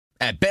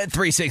At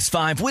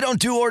Bet365, we don't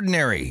do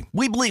ordinary.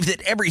 We believe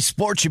that every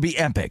sport should be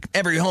epic.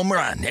 Every home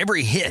run,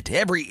 every hit,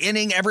 every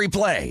inning, every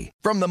play.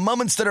 From the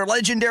moments that are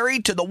legendary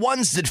to the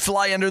ones that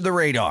fly under the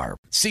radar.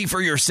 See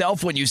for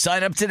yourself when you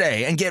sign up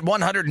today and get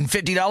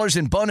 $150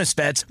 in bonus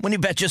bets when you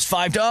bet just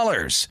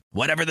 $5.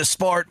 Whatever the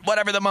sport,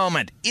 whatever the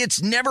moment,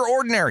 it's never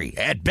ordinary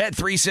at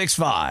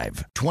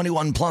Bet365.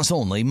 21 plus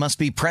only. Must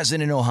be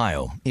present in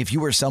Ohio. If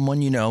you or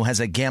someone you know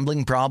has a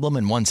gambling problem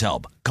and wants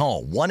help,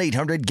 call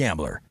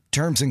 1-800-GAMBLER.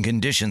 Terms and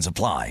conditions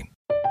apply.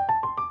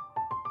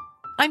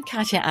 I'm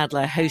Katya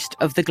Adler, host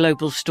of The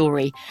Global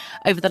Story.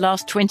 Over the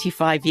last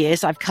 25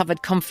 years, I've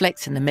covered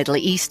conflicts in the Middle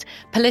East,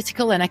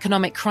 political and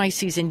economic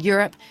crises in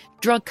Europe,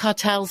 drug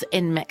cartels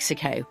in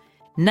Mexico.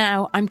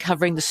 Now I'm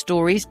covering the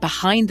stories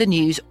behind the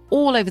news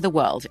all over the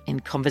world in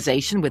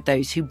conversation with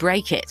those who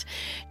break it.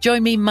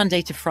 Join me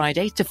Monday to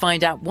Friday to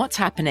find out what's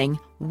happening,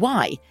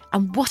 why,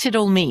 and what it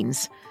all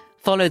means.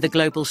 Follow The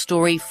Global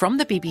Story from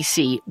the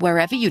BBC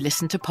wherever you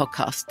listen to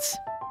podcasts.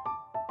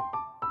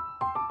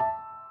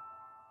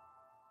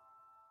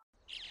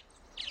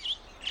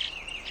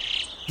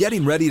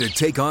 Getting ready to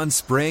take on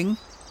spring?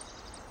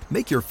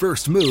 Make your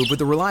first move with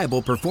the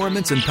reliable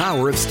performance and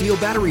power of Steel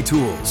battery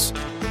tools.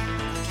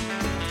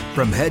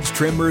 From hedge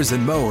trimmers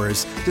and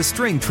mowers to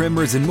string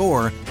trimmers and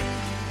more,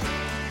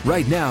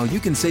 right now you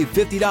can save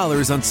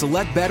 $50 on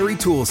select battery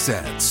tool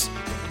sets.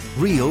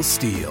 Real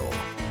Steel.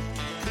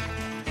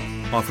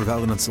 Offer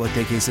valid on select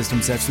AK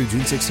system sets through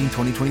June 16,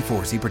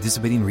 2024. See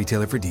participating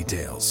retailer for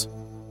details.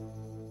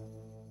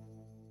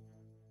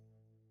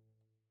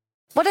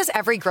 What does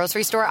every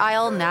grocery store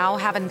aisle now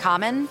have in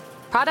common?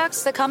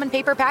 Products that come in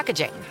paper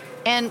packaging.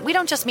 And we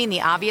don't just mean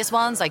the obvious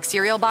ones like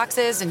cereal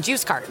boxes and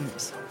juice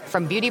cartons.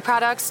 From beauty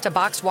products to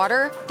boxed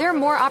water, there are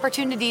more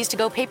opportunities to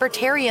go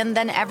papertarian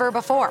than ever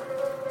before.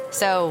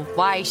 So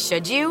why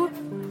should you?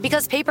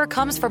 Because paper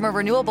comes from a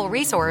renewable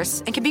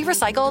resource and can be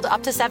recycled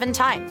up to 7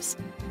 times.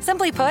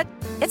 Simply put,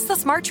 it's the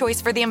smart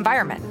choice for the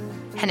environment.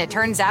 And it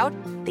turns out,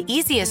 the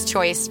easiest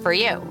choice for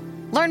you.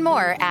 Learn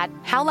more at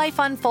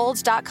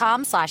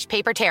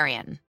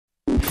howlifeunfolds.com/papertarian.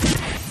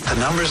 The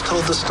numbers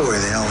told the story,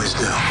 they always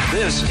do.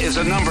 This is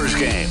a numbers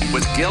game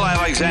with Gil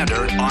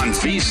Alexander on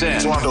VSiN.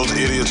 It's one of those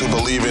idiots who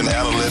believe in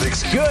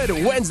analytics. Good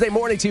Wednesday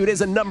morning to you. It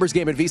is a numbers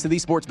game at VSiN, the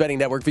sports betting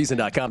network,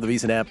 VSiN.com, the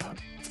VSiN app,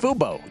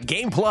 Fubo,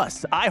 Game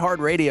Plus,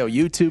 iHeartRadio,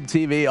 YouTube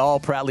TV, all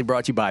proudly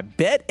brought to you by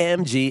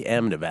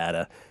BetMGM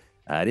Nevada.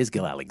 It is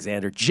Gil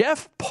Alexander.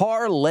 Jeff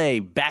Parlay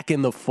back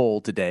in the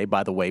fold today.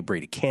 By the way,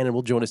 Brady Cannon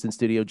will join us in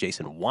studio.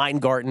 Jason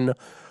Weingarten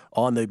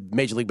on the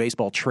Major League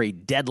Baseball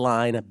trade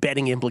deadline,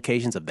 betting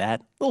implications of that.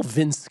 A little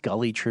Vin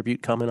Scully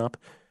tribute coming up.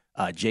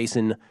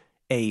 Jason,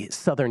 a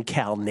Southern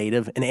Cal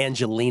native, an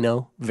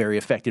Angelino, very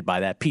affected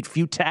by that. Pete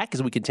Futak,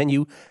 as we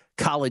continue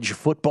college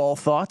football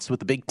thoughts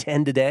with the Big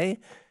Ten today,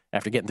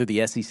 after getting through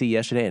the SEC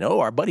yesterday. And,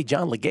 our buddy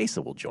John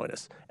Legasa will join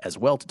us as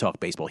well to talk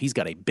baseball. He's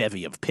got a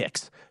bevy of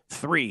picks.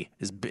 3.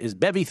 Is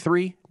bevy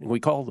 3? We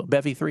call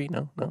bevy 3?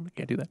 No, we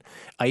can't do that.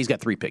 He's got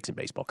 3 picks in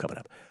baseball coming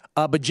up.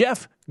 But,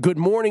 Jeff, good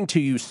morning to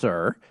you,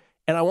 sir.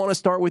 And I want to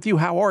start with you.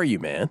 How are you,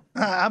 man?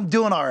 I'm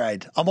doing all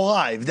right. I'm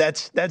alive.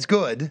 That's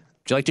good.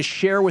 Would you like to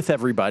share with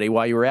everybody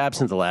why you were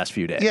absent the last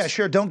few days? Yeah,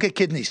 sure. Don't get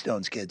kidney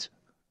stones, kids.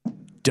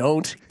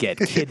 Don't get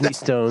kidney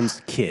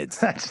stones, kids.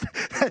 That's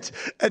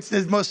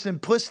the most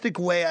simplistic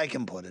way I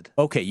can put it.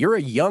 Okay, you're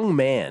a young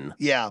man.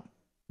 Yeah.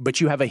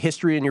 But you have a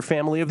history in your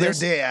family of this?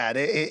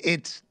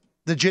 It's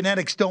the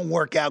genetics don't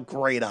work out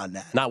great on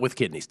that. Not with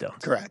kidney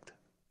stones. Correct.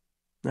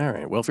 All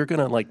right. Well, if you're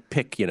going to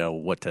pick,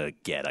 what to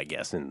get, I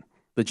guess, in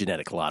the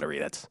genetic lottery,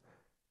 that's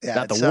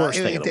not the worst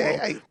thing in the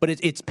world. But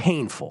it's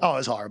painful. Oh,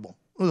 it's horrible.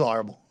 It was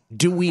horrible.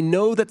 Do we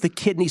know that the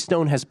kidney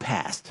stone has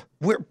passed?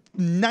 We're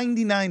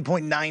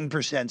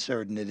 99.9%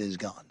 certain it is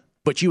gone.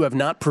 But you have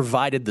not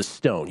provided the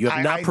stone. You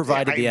have not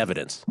provided the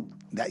evidence.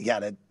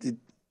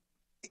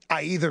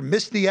 I either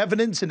missed the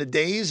evidence in a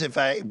daze if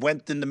I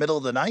went in the middle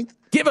of the night.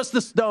 Give us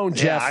the stone,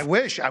 Jeff. Yeah, I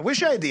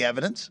wish I had the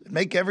evidence. It'd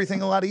make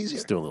everything a lot easier.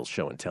 Let's do a little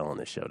show and tell on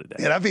this show today.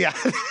 Yeah, that'd be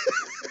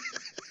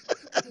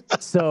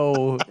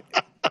So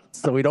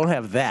we don't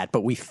have that,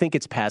 but we think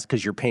it's passed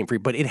because you're pain-free.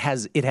 But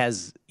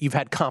you've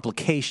had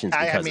complications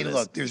because of this.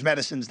 Look, there's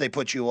medicines they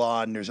put you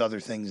on. There's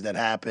other things that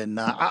happen.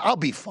 I'll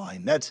be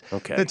fine. That's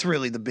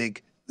really the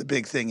big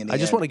thing in the end. I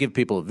just want to give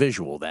people a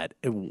visual that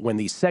when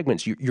these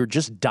segments, you're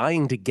just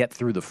dying to get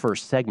through the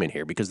first segment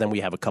here because then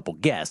we have a couple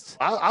guests.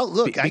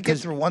 I get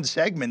through one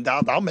segment.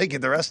 I'll make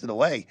it the rest of the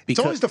way. It's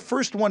always the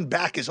first one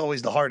back is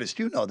always the hardest.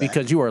 You know that.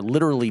 Because you are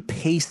literally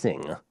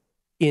pacing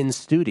in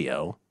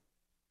studio.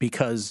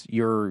 Because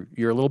you're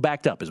a little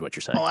backed up, is what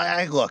you're saying.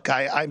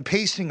 I'm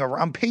pacing around.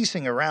 I'm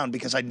pacing around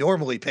because I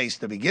normally pace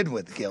to begin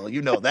with, Gil.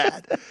 You know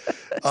that.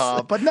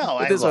 But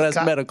no, this one has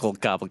medical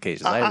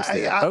complications. I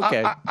understand.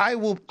 Okay, I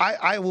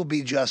will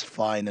be just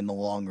fine in the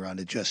long run.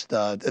 It just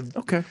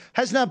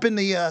has not been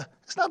the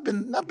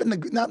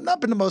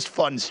most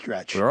fun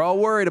stretch. We're all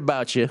worried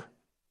about you.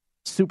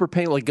 Super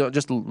pain.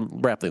 Just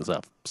wrap things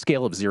up.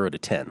 Scale of 0 to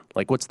 10.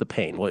 What's the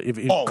pain?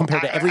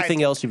 Compared to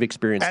everything else you've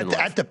experienced in life?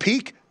 At the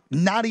peak.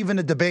 Not even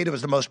a debate. It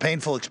was the most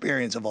painful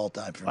experience of all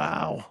time for me.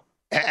 Wow.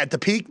 At the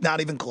peak, not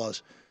even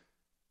close.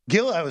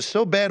 Gil, I was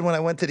so bad when I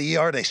went to the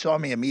ER, they saw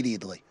me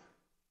immediately.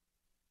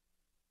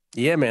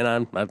 Yeah, man,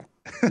 I'm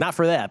not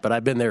for that, but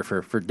I've been there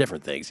for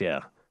different things,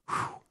 yeah.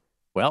 Whew.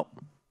 Well,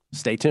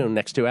 stay tuned.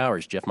 Next 2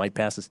 hours, Jeff might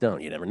pass a stone.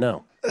 You never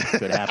know.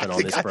 Could happen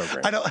on this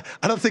program.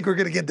 I don't think we're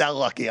going to get that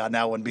lucky on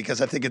that one because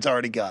I think it's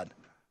already gone.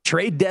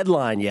 Trade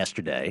deadline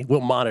yesterday.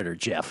 We'll monitor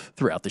Jeff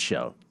throughout the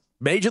show.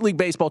 Major League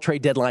Baseball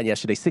trade deadline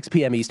yesterday, 6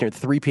 p.m. Eastern,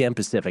 3 p.m.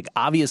 Pacific.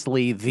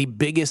 Obviously, the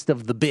biggest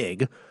of the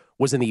big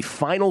was in the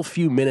final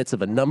few minutes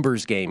of a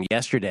numbers game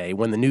yesterday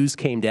when the news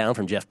came down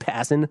from Jeff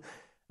Passan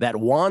that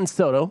Juan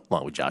Soto,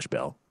 along with Josh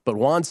Bell, but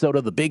Juan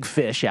Soto, the big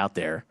fish out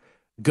there,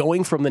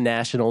 going from the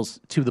Nationals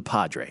to the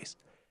Padres.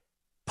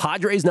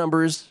 Padres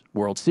numbers,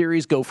 World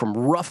Series, go from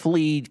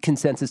roughly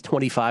consensus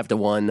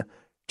 25-1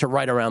 to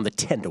right around the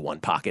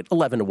 10-1 pocket,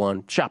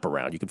 11-1. Shop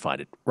around. You can find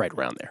it right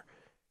around there.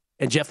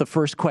 And, Jeff, the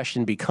first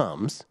question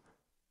becomes,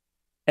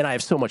 and I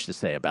have so much to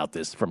say about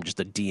this from just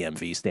a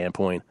DMV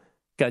standpoint.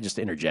 Got to just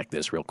interject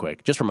this real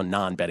quick, just from a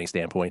non-betting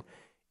standpoint.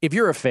 If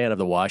you're a fan of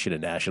the Washington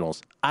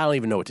Nationals, I don't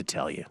even know what to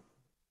tell you.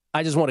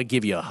 I just want to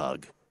give you a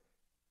hug.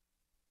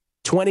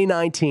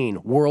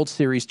 2019 World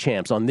Series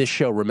champs on this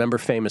show, remember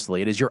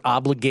famously, it is your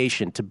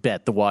obligation to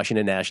bet the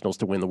Washington Nationals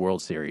to win the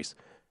World Series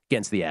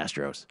against the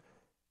Astros.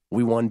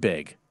 We won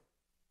big.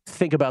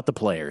 Think about the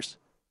players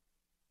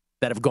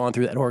that have gone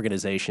through that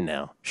organization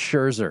now.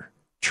 Scherzer,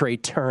 Trey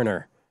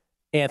Turner,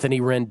 Anthony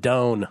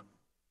Rendon,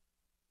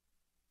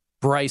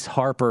 Bryce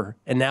Harper,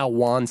 and now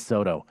Juan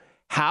Soto.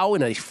 How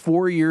in a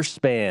 4-year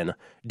span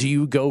do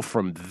you go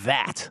from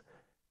that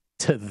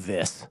to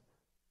this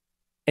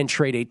and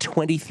trade a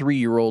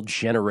 23-year-old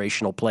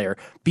generational player?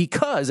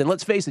 Because, and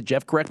let's face it,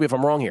 Jeff, correct me if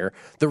I'm wrong here,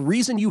 the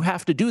reason you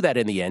have to do that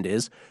in the end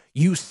is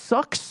you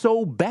suck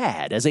so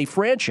bad as a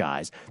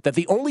franchise that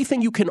the only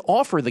thing you can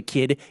offer the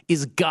kid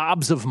is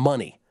gobs of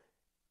money.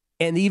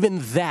 And even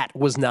that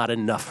was not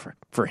enough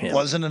for him.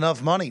 Wasn't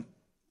enough money.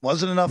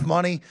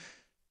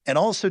 And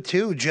also,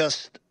 too,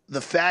 just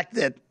the fact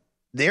that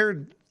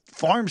their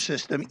farm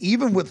system,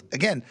 even with,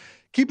 again,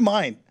 keep in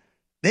mind,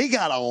 they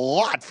got a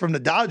lot from the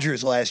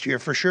Dodgers last year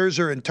for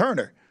Scherzer and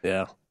Turner.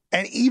 Yeah.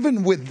 And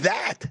even with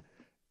that,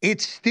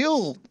 it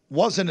still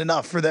wasn't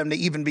enough for them to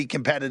even be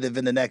competitive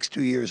in the next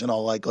 2 years in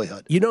all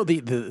likelihood. You know,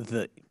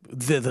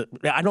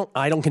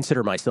 I don't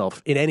consider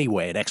myself in any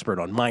way an expert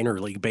on minor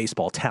league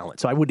baseball talent,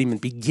 so I wouldn't even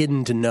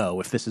begin to know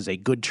if this is a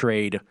good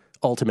trade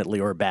ultimately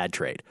or a bad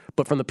trade.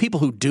 But from the people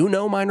who do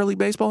know minor league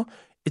baseball,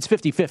 it's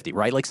 50-50,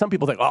 right? Like some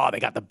people think, oh, they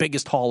got the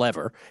biggest haul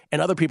ever.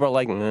 And other people are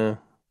like,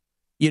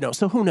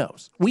 so who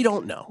knows? We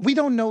don't know. We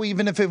don't know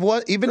even if it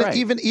was, even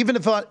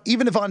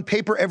if on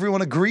paper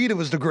everyone agreed it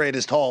was the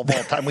greatest haul of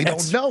all time. We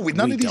don't know.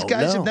 None of these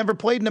guys have never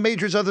played in the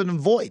majors other than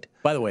Voit.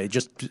 By the way,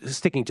 just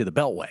sticking to the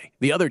Beltway,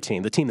 the other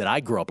team, the team that I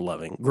grew up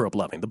loving,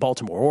 the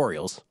Baltimore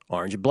Orioles,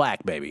 orange and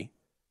black, baby,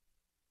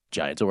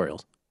 Giants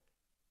Orioles.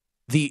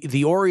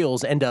 The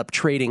Orioles end up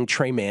trading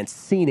Trey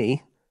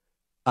Mancini,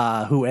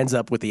 who ends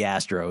up with the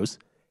Astros,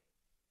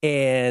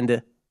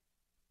 and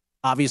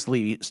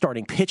obviously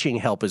starting pitching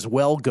help as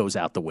well goes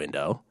out the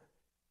window.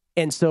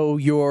 And so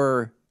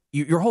your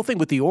whole thing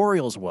with the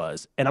Orioles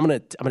was, and I'm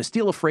gonna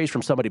steal a phrase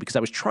from somebody because I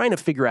was trying to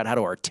figure out how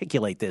to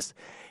articulate this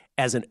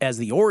as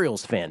the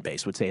Orioles fan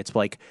base would say. It's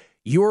like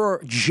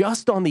you're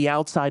just on the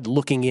outside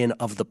looking in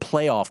of the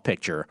playoff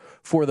picture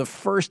for the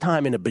first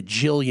time in a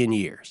bajillion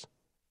years.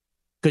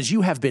 Because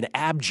you have been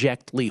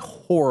abjectly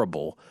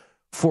horrible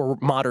for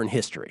modern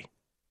history.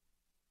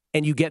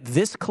 And you get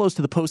this close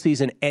to the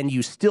postseason, and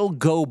you still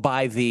go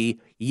by the,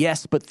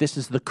 yes, but this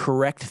is the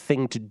correct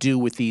thing to do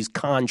with these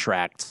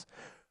contracts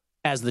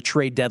as the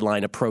trade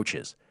deadline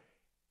approaches.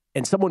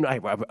 And someone,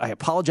 I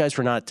apologize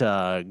for not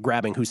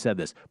grabbing who said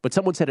this, but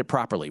someone said it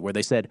properly, where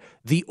they said,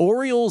 the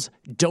Orioles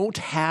don't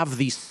have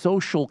the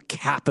social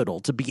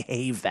capital to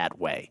behave that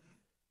way.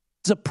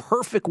 It's a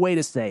perfect way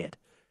to say it.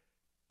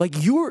 Like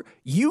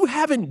you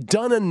haven't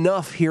done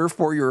enough here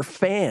for your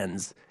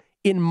fans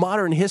in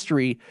modern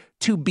history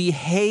to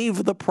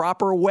behave the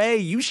proper way.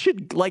 You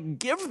should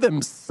give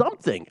them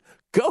something.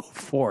 Go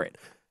for it.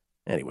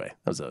 Anyway,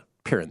 that was a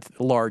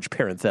large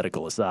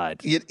parenthetical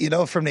aside.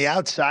 From the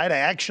outside,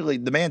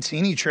 the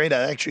Mancini trade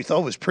I actually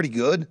thought was pretty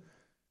good.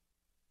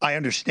 I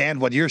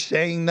understand what you're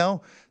saying,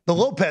 though. The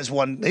Lopez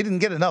one, they didn't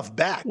get enough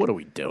back. What are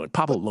we doing?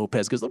 Pablo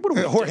Lopez, because what are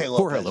we Jorge doing?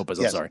 Lopez. Jorge Lopez,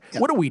 I'm yes. sorry. Yeah.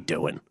 What are we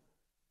doing?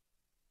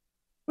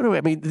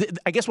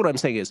 I guess what I'm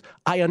saying is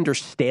I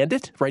understand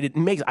it, right?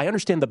 I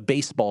understand the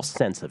baseball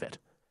sense of it.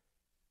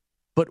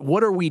 But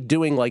what are we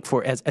doing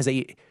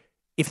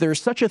if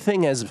there's such a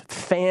thing as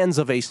fans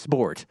of a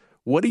sport,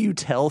 what do you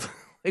tell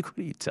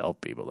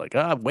people?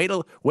 Wait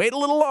a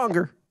little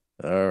longer.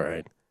 All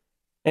right.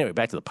 Anyway,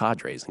 back to the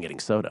Padres and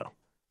getting Soto.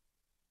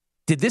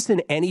 Did this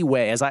in any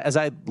way, as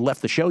I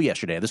left the show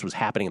yesterday, this was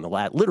happening in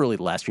literally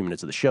the last few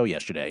minutes of the show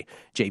yesterday,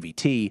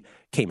 JVT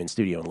came in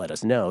studio and let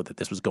us know that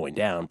this was going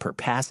down per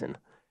Passan.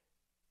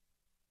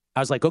 I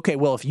was like, okay,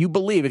 well, if you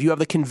have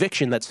the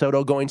conviction that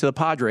Soto going to the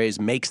Padres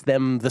makes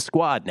them the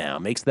squad now,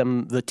 makes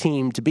them the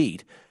team to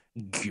beat,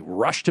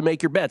 rush to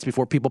make your bets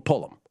before people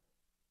pull them.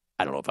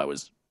 I don't know if I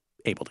was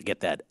able to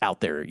get that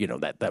out there,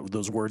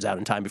 those words out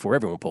in time before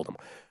everyone pulled them.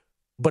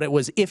 But it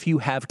was if you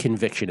have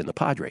conviction in the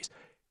Padres.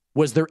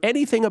 Was there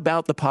anything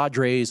about the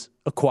Padres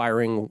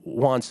acquiring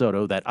Juan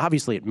Soto that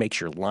obviously it makes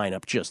your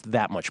lineup just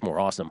that much more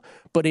awesome?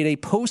 But in a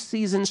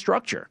postseason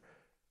structure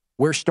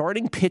where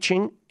starting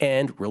pitching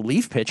and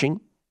relief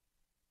pitching,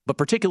 but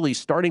particularly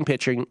starting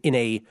pitching in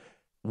a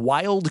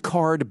wild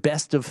card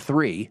best of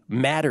 3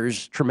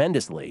 matters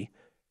tremendously,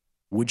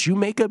 would you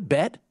make a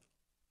bet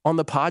on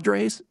the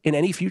Padres in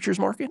any futures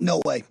market?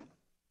 No way.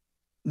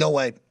 No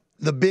way.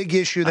 The big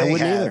issue they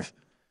have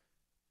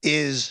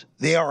is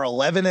they are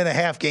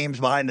 11.5 games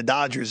behind the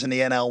Dodgers in the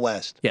NL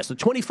West. Yeah, so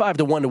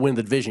 25-1 to win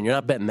the division. You're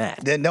not betting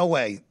that. No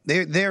way.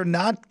 They're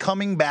not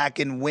coming back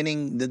and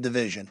winning the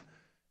division.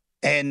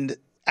 And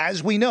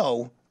as we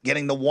know,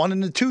 getting the 1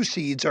 and the 2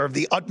 seeds are of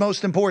the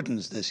utmost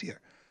importance this year.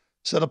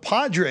 So the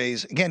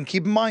Padres, again,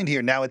 keep in mind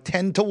here, now at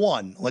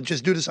 10-1, let's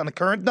just do this on the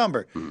current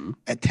number. Mm-hmm.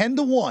 At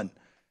 10-1,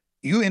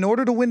 in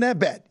order to win that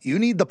bet, you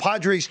need the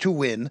Padres to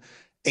win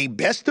a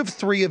best of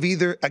 3 of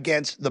either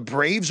against the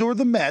Braves or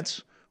the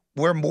Mets,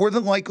 where more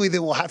than likely they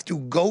will have to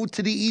go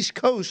to the East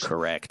Coast.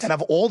 Correct. And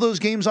have all those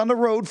games on the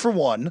road for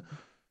one.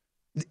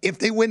 If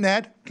they win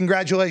that,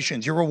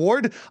 congratulations. Your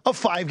reward, a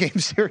 5-game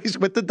series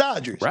with the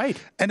Dodgers.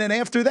 Right. And then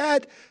after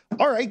that,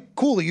 all right,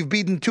 cool. You've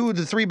beaten 2 of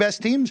the 3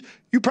 best teams.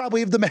 You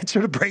probably have the Mets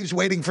or the Braves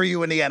waiting for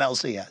you in the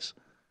NLCS.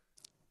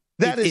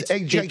 That is a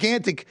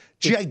gigantic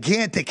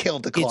hill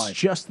to climb. It's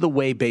just the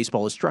way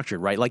baseball is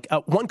structured, right? Like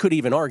one could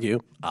even argue,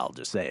 I'll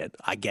just say it,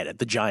 I get it,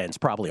 the Giants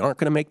probably aren't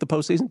going to make the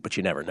postseason, but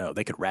you never know.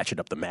 They could ratchet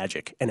up the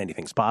magic and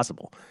anything's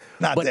possible.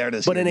 But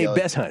in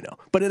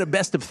a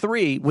best of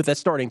 3 with that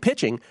starting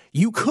pitching,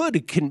 you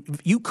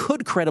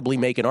could credibly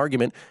make an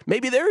argument.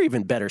 Maybe they're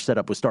even better set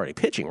up with starting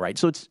pitching, right?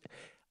 So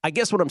I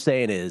guess what I'm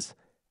saying is,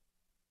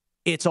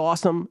 it's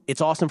awesome.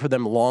 It's awesome for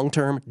them long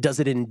term. Does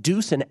it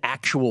induce an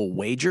actual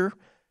wager?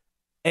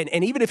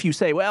 And even if you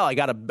say, well, I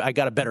got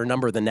a better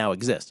number than now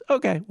exists.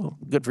 Okay, well,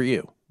 good for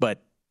you.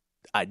 But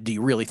do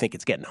you really think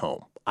it's getting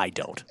home? I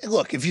don't.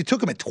 Look, if you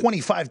took them at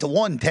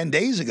 25-1 10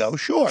 days ago,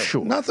 sure.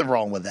 Nothing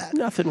wrong with that.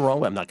 Nothing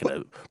wrong. I'm not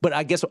going to. But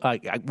I guess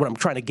what I'm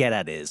trying to get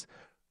at is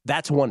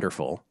that's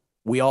wonderful.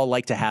 We all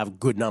like to have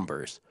good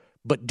numbers.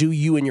 But do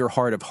you in your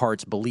heart of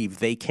hearts believe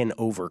they can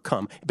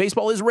overcome?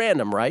 Baseball is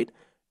random, right?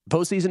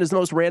 Postseason is the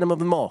most random of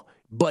them all.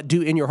 But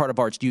in your heart of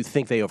hearts, do you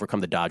think they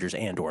overcome the Dodgers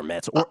or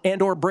Mets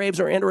or Braves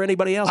or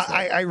anybody else?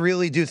 I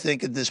really do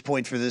think at this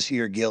point for this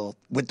year, Gil,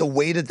 with the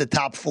way that the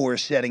top 4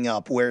 is setting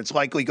up, where it's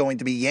likely going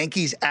to be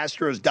Yankees,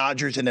 Astros,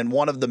 Dodgers, and then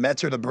one of the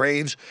Mets or the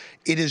Braves,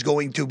 it is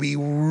going to be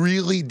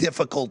really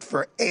difficult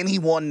for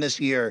anyone this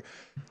year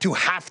to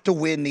have to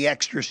win the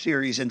extra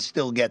series and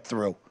still get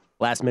through.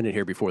 Last minute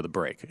here before the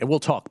break, and we'll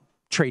talk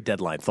trade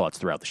deadline thoughts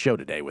throughout the show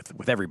today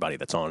with everybody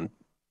that's on.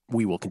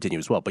 We will continue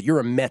as well. But you're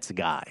a Mets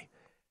guy.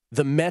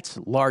 The Mets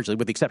largely,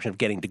 with the exception of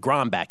getting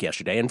DeGrom back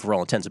yesterday, and for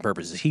all intents and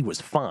purposes, he was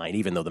fine,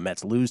 even though the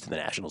Mets lose to the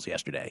Nationals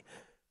yesterday.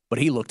 But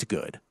he looked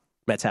good.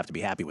 Mets have to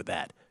be happy with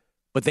that.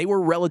 But they were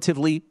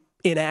relatively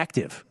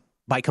inactive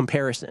by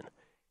comparison.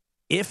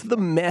 If the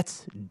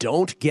Mets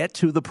don't get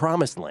to the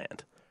promised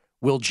land,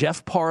 will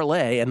Jeff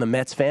Parlay and the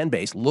Mets fan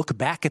base look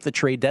back at the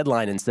trade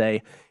deadline and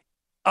say,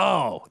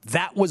 oh,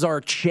 that was our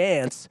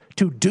chance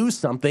to do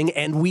something,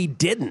 and we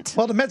didn't?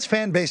 Well, the Mets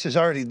fan base has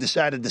already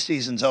decided the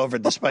season's over,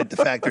 despite the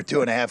fact they're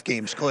 2.5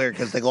 games clear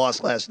because they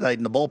lost last night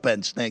and the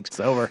bullpen stinks. It's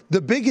over. The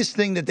biggest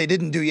thing that they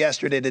didn't do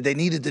yesterday that they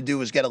needed to do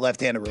was get a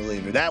left-handed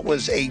reliever. That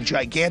was a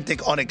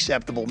gigantic,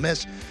 unacceptable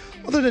miss.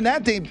 Other than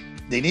that, they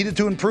needed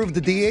to improve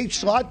the DH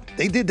slot.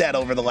 They did that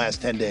over the last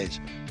 10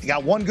 days. They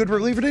got one good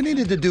reliever. They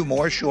needed to do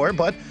more, sure,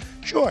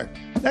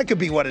 that could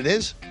be what it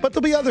is. But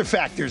there'll be other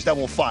factors that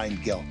we'll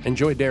find, Gil.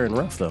 Enjoy Darren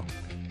Ruff, though.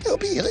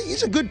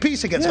 He's a good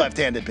piece against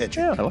left-handed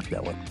pitching. Yeah, I like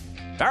that one.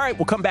 All right,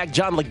 we'll come back.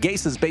 John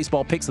Legace's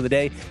baseball picks of the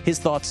day. His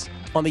thoughts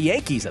on the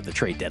Yankees at the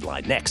trade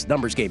deadline. Next,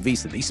 Numbers Game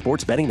VSiN, the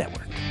Sports Betting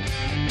Network.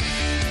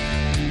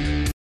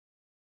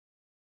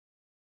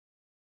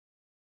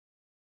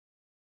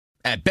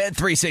 At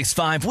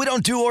Bet365, we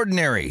don't do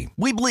ordinary.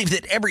 We believe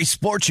that every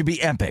sport should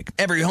be epic.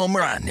 Every home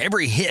run,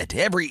 every hit,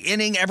 every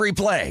inning, every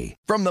play.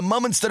 From the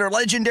moments that are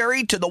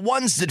legendary to the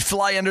ones that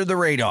fly under the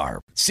radar.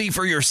 See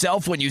for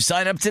yourself when you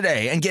sign up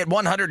today and get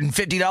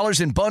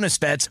 $150 in bonus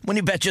bets when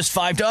you bet just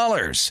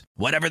 $5.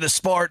 Whatever the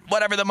sport,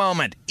 whatever the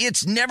moment,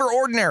 it's never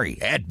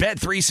ordinary at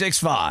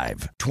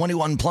Bet365.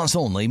 21 plus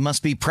only.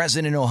 Must be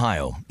present in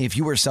Ohio. If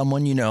you or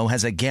someone you know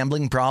has a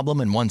gambling problem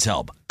and wants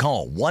help,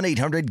 call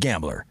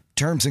 1-800-GAMBLER.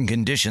 Terms and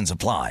conditions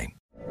apply.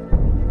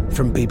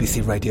 From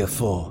BBC Radio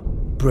 4,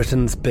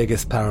 Britain's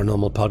biggest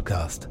paranormal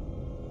podcast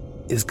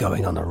is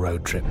going on a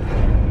road trip.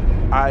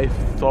 I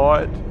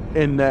thought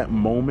in that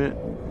moment,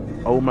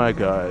 oh my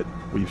God,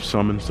 we've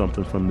summoned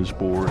something from this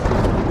board.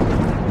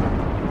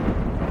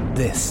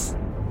 This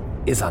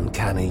is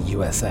Uncanny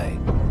USA.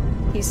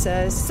 He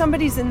says,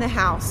 somebody's in the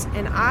house,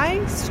 and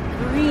I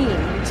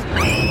screamed.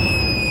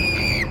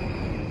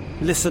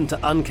 Listen to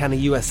Uncanny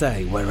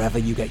USA wherever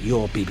you get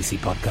your BBC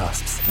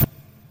podcasts,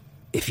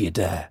 if you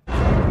dare.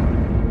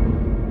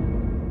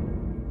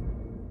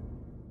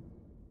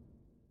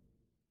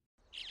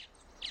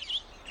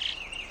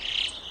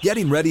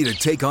 Getting ready to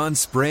take on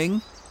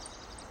spring?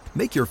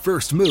 Make your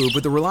first move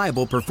with the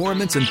reliable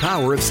performance and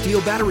power of Steel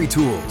battery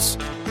tools.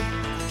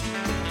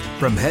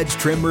 From hedge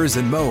trimmers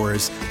and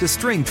mowers to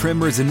string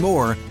trimmers and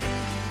more,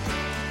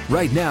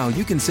 right now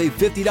you can save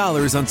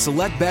 $50 on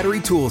select battery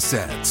tool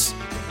sets.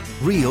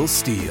 Real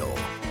Steel.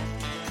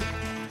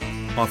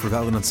 Offer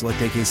valid on select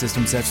AK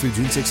system sets through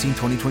June 16,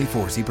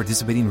 2024. See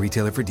participating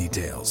retailer for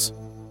details.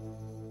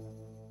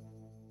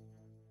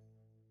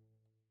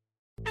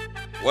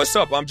 What's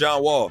up? I'm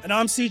John Wall. And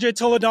I'm CJ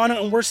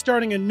Toledano, and we're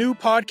starting a new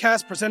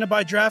podcast presented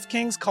by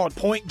DraftKings called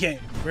Point Game.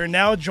 We're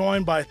now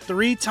joined by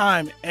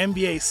three-time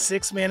NBA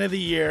Sixth Man of the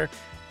Year,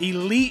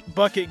 elite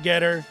bucket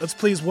getter. Let's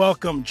please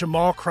welcome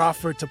Jamal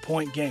Crawford to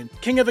Point Game.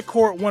 King of the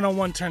Court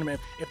one-on-one tournament.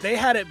 If they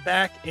had it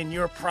back in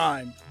your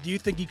prime, do you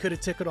think you could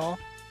have took it all?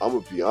 I'm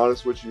going to be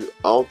honest with you.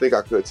 I don't think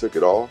I could have took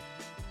it all,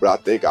 but I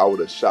think I would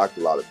have shocked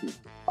a lot of people.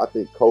 I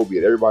think Kobe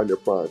and everybody in their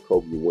prime,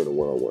 Kobe would win a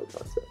one-on-one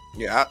contest.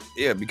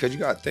 Yeah, because you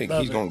got to think,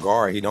 he's going to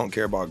guard. He don't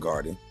care about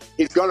guarding.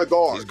 He's going to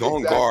guard. He's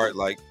going to guard.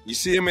 Like, you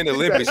see him in the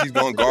Olympics, he's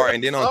going to guard.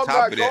 And then on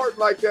top of that. I'm not guarding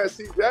like that,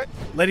 CJ.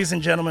 Ladies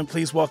and gentlemen,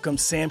 please welcome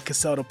Sam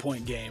Cassell to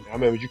Point Game. I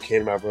remember you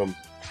came to my room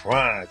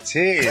crying,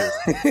 tears,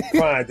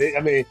 crying.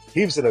 I mean,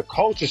 he was in a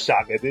culture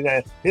shock. And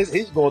then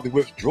he's going through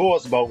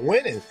withdrawals about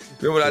winning.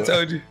 Remember what I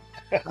told you?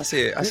 I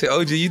said,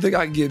 OG, you think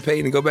I can get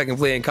paid and go back and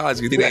play in college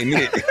because it ain't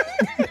it?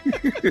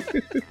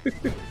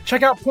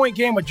 Check out Point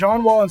Game with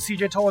John Wall and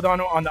CJ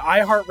Toledano on the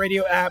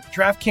iHeartRadio app,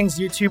 DraftKings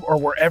YouTube, or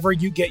wherever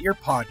you get your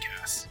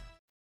podcasts.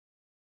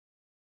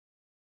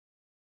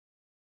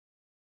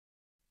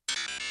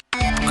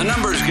 The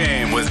Numbers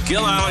Game with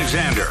Gil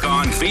Alexander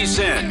on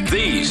VSiN,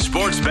 the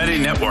Sports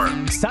Betting Network.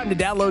 It's time to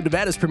download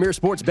Nevada's premier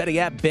sports betting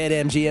app,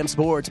 BetMGM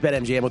Sports.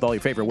 BetMGM with all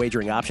your favorite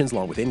wagering options,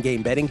 along with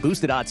in-game betting,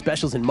 boosted odds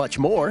specials, and much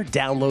more.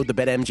 Download the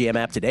BetMGM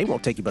app today.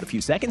 Won't take you but a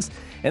few seconds.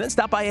 And then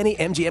stop by any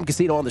MGM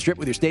casino on the Strip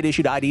with your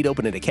state-issued ID to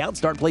open an account.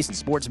 Start placing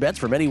sports bets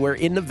from anywhere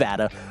in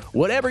Nevada.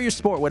 Whatever your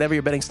sport, whatever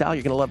your betting style,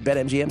 you're going to love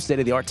BetMGM.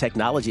 State-of-the-art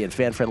technology and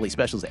fan-friendly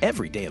specials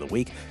every day of the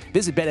week.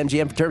 Visit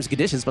BetMGM for terms and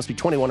conditions. Must be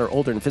 21 or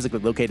older and physically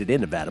located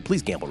in Nevada.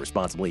 Please gamble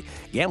responsibly.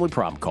 Gambling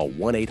problem, call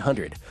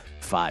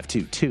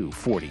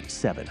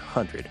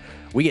 1-800-522-4700.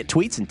 We get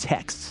tweets and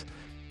texts.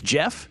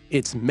 Jeff,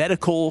 it's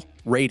medical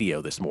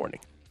radio this morning.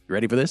 You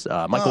ready for this?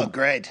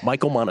 Great.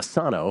 Michael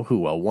Montesano, who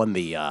won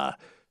the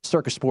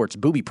Circa Sports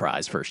Booby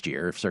Prize first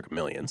year of Circa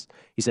Millions,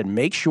 he said,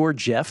 make sure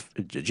Jeff,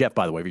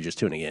 by the way, if you're just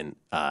tuning in,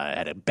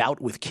 had a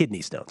bout with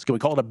kidney stones. Can we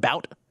call it a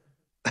bout?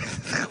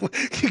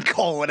 You can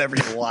call it whatever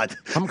you want.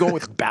 I'm going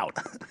with bout.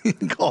 You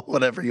can call it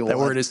whatever you want.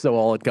 That word is so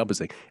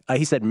all-encompassing.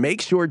 He said,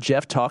 make sure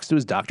Jeff talks to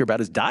his doctor about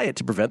his diet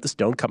to prevent the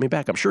stone coming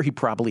back. I'm sure he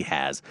probably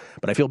has,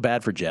 but I feel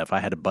bad for Jeff.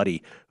 I had a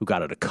buddy who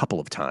got it a couple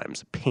of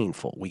times.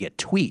 Painful. We get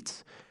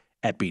tweets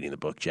at Beating the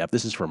Book, Jeff.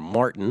 This is from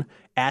Martin.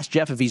 Ask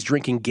Jeff if he's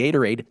drinking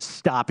Gatorade.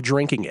 Stop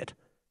drinking it.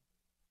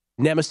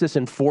 Nemesis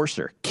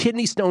Enforcer.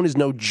 Kidney stone is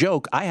no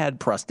joke. I had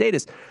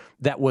prostatitis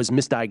that was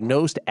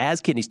misdiagnosed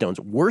as kidney stones.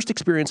 Worst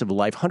experience of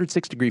life,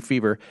 106-degree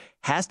fever.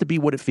 Has to be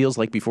what it feels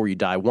like before you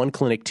die. 1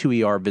 clinic,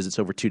 2 ER visits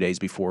over 2 days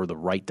before the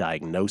right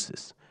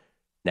diagnosis.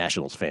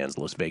 Nationals fans,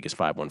 Las Vegas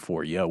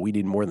 514. Yo, we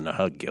need more than a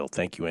hug, Gil.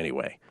 Thank you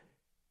anyway.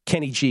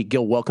 Kenny G.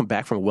 Gil, welcome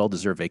back from a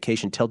well-deserved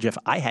vacation. Tell Jeff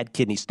I had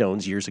kidney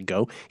stones years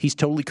ago. He's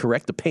totally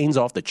correct. The pain's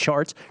off the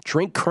charts.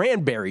 Drink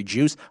cranberry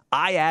juice.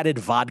 I added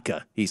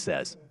vodka, he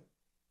says.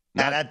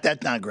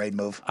 That's not a great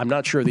move. I'm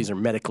not sure these are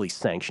medically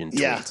sanctioned tweets.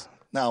 Yeah.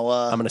 No,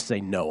 I'm going to say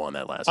no on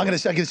that last I'm one.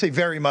 going to say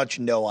very much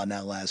no on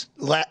that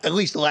at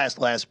least the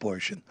last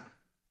portion.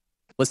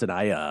 Listen,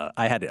 I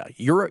had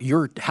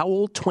you're how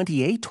old?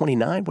 28,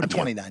 29? I'm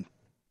 29.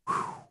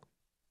 I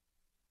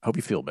hope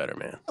you feel better,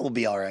 man. We'll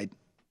be all right.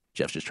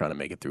 Jeff's just trying to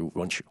make it through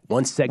one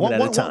segment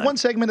at a time. One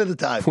segment at a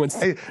time.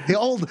 Hey, the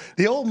old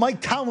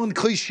Mike Tomlin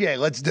cliche.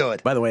 Let's do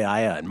it. By the way,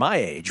 at my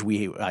age,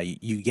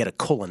 you get a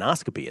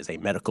colonoscopy as a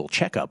medical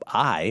checkup.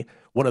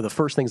 One of the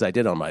first things I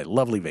did on my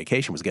lovely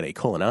vacation was get a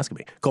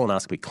colonoscopy.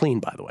 Colonoscopy clean,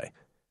 by the way.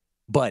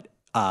 But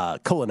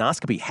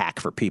colonoscopy hack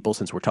for people,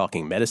 since we're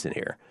talking medicine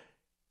here.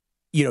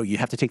 You know, you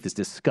have to take this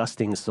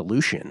disgusting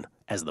solution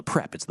as the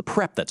prep. It's the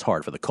prep that's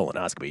hard for the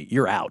colonoscopy.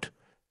 You're out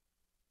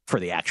for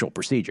the actual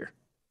procedure.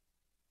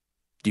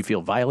 Do you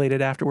feel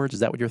violated afterwards? Is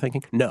that what you're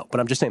thinking? No,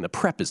 but I'm just saying the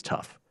prep is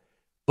tough.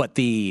 But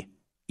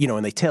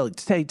and they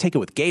take it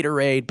with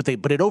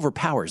Gatorade, but it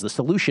overpowers. The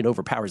solution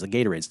overpowers the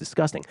Gatorade. It's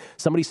disgusting.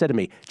 Somebody said to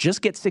me,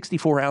 just get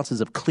 64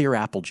 ounces of clear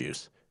apple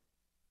juice.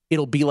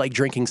 It'll be like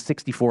drinking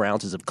 64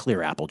 ounces of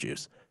clear apple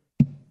juice.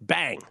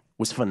 Bang,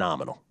 was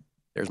phenomenal.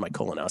 There's my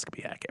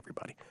colonoscopy hack,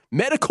 everybody.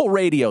 Medical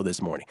radio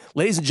this morning.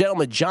 Ladies and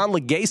gentlemen, John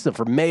Legasa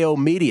from Mayo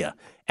Media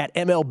at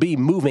MLB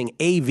Moving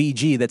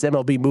AVG. That's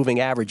MLB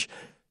Moving Average.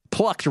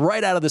 Plucked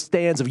right out of the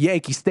stands of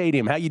Yankee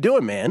Stadium. How you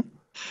doing, man?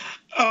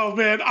 Oh,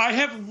 man, I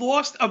have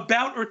lost a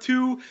bout or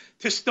two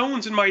to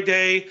stones in my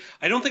day.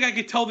 I don't think I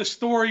could tell the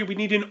story. We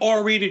need an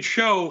R-rated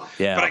show.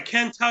 Yeah. But I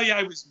can tell you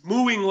I was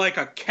mooing like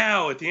a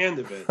cow at the end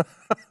of it.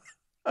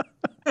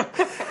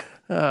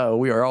 Oh,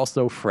 we are all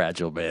so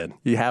fragile, man.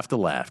 You have to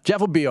laugh. Jeff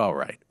will be all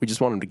right. We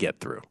just want him to get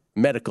through.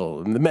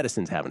 The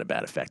medicine's having a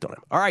bad effect on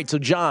him. All right, so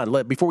John,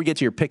 before we get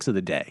to your picks of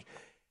the day,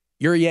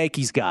 you're a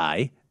Yankees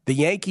guy. The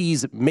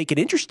Yankees make an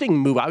interesting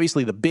move.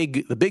 Obviously, the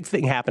big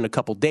thing happened a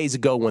couple days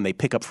ago when they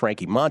pick up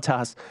Frankie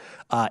Montas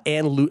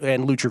and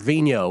Lou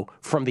Trevino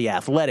from the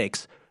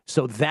Athletics.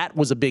 So that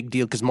was a big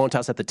deal because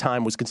Montas at the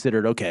time was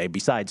considered, okay,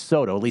 besides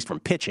Soto, at least from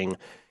pitching,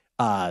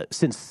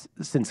 since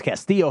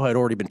Castillo had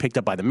already been picked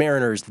up by the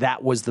Mariners,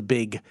 that was the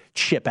big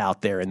chip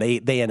out there, and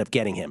they end up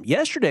getting him.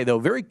 Yesterday, though,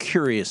 very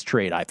curious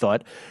trade, I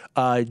thought.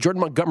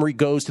 Jordan Montgomery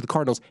goes to the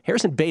Cardinals.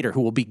 Harrison Bader,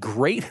 who will be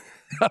great.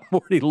 I'm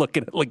already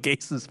looking at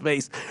Legace's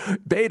face.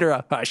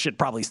 Bader, I should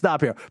probably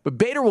stop here, but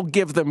Bader will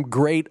give them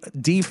great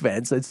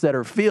defense at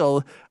center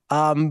field.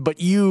 But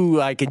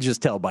I can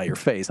just tell by your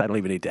face. I don't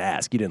even need to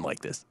ask. You didn't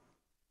like this.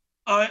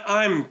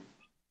 I'm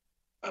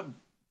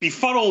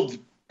befuddled,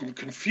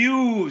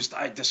 confused,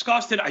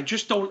 disgusted. I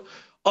just don't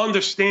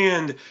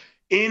understand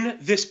in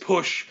this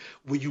push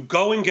where you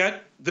go and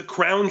get the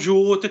crown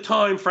jewel at the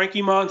time,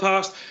 Frankie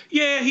Montas.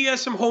 Yeah, he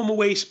has some home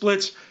away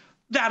splits.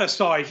 That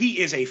aside, he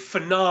is a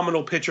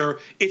phenomenal pitcher.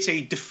 It's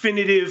a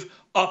definitive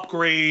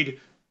upgrade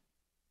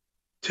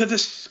to the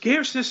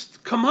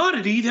scarcest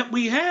commodity that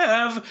we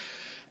have.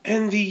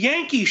 And the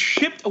Yankees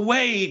shipped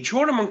away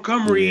Jordan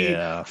Montgomery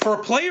for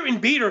a player in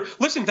Bader.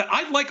 Listen, that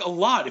I like a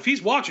lot. If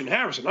he's watching,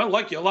 Harrison, I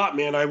like you a lot,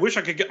 man. I wish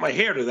I could get my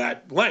hair to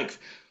that length.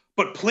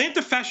 But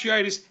plantar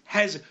fasciitis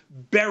has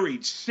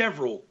buried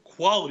several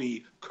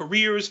quality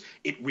careers.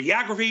 It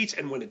re-aggravates,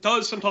 and when it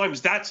does,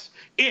 sometimes that's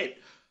it.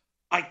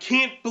 I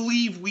can't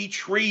believe we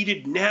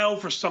traded now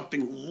for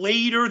something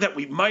later that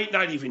we might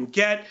not even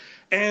get.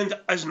 And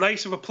as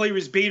nice of a player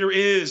as Bader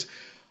is,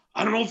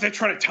 I don't know if they're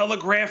trying to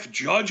telegraph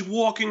Judge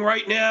walking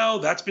right now.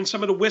 That's been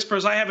some of the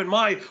whispers I have in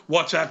my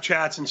WhatsApp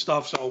chats and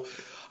stuff. So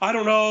I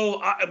don't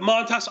know.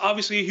 Montas,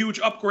 obviously a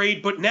huge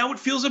upgrade, but now it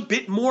feels a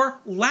bit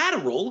more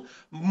lateral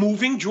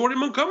moving Jordan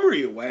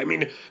Montgomery away. I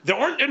mean, there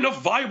aren't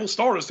enough viable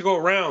starters to go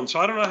around. So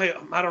I don't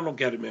know.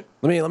 Get it, man.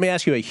 Let me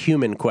ask you a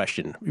human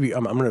question.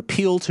 I'm going to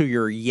appeal to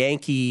your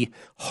Yankee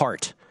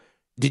heart.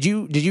 Did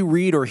you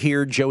read or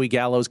hear Joey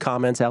Gallo's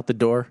comments out the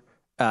door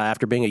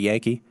after being a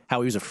Yankee? How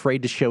he was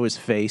afraid to show his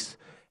face.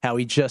 How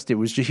he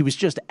was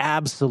just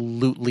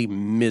absolutely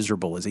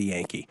miserable as a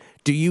Yankee.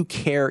 Do you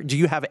care? Do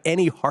you have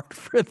any heart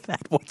for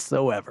that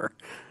whatsoever?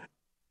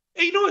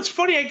 You know, it's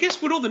funny. I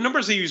guess with all the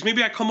numbers they use,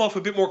 maybe I come off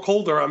a bit more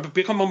colder. I'm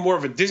becoming more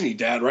of a Disney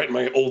dad, right? In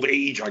my old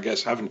age, I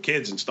guess, having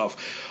kids and stuff.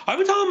 I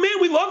would tell him, man,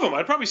 we love him.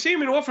 I'd probably see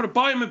him and offer to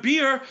buy him a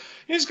beer.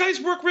 These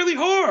guys work really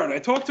hard. I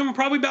talked to him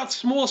probably about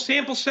small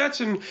sample sets,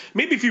 and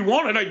maybe if he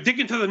wanted, I'd dig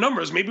into the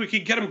numbers. Maybe we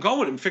could get him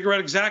going and figure out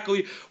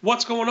exactly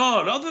what's going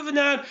on. Other than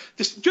that,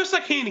 just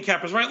like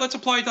handicappers, right? Let's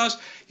apply it to us.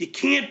 You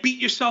can't beat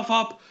yourself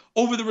up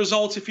over the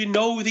results if you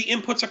know the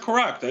inputs are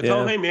correct. I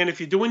tell him, hey, man,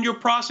 if you're doing your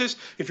process,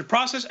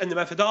 and the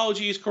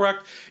methodology is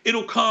correct,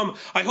 it'll come.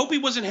 I hope he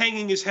wasn't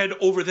hanging his head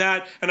over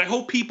that, and I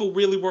hope people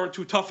really weren't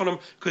too tough on him,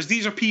 because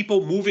these are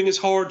people. Moving is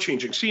hard,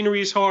 changing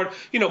scenery is hard,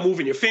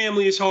 moving your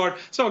family is hard.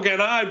 So again,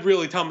 I'd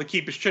really tell him to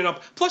keep his chin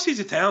up. Plus, he's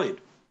Italian.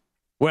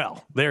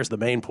 Well, there's the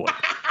main point.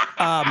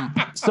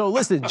 So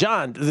listen,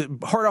 John,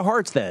 heart of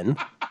hearts then,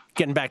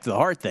 getting back to the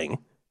heart thing,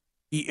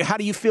 how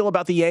do you feel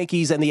about the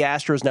Yankees and the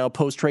Astros now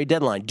post-trade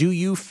deadline? Do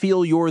you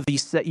feel your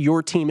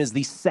team is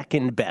the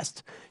second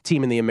best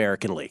team in the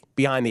American League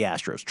behind the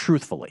Astros,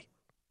 truthfully?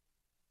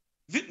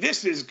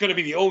 This is going to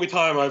be the only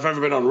time I've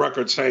ever been on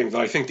record saying that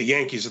I think the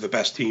Yankees are the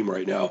best team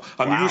right now.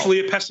 I'm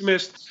usually a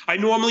pessimist. I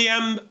normally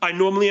am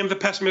the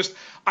pessimist.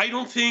 I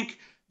don't think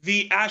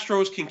the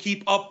Astros can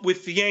keep up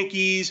with the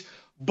Yankees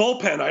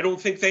bullpen. I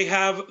don't think they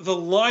have the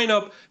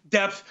lineup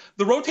depth.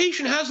 The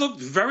rotation has looked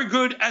very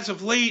good as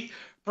of late.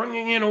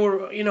 Bringing in,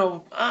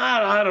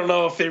 I don't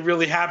know if they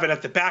really have it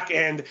at the back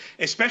end,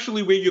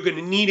 especially where you're going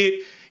to need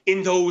it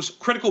in those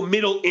critical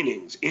middle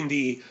innings, in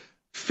the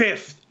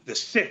 5th, the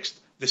 6th,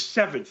 the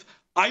 7th.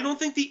 I don't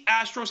think the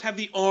Astros have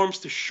the arms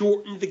to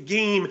shorten the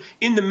game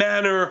in the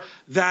manner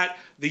that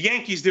the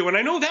Yankees do. And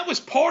I know that was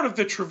part of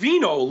the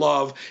Trevino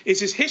love, is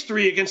his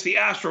history against the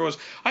Astros.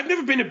 I've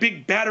never been a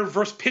big batter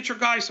versus pitcher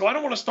guy, so I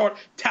don't want to start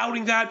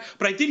touting that.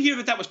 But I did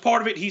hear that was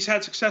part of it. He's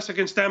had success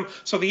against them.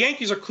 So the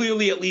Yankees are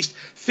clearly at least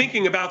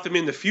thinking about them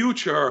in the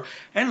future.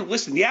 And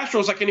listen, the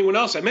Astros, like anyone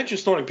else, I mentioned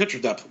starting pitcher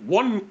depth.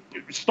 One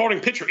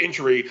starting pitcher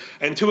injury,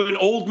 and to an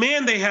old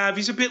man they have,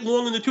 he's a bit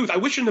long in the tooth. I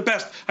wish him the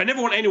best. I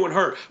never want anyone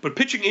hurt, but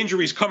pitching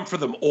injuries come for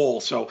them all.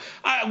 So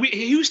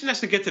Houston has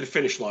to get to the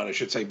finish line, I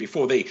should say,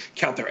 before they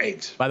count their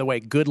eggs. By the way,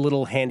 good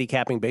little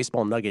handicapping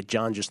baseball nugget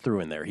John just threw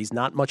in there. He's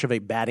not much of a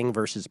batting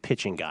versus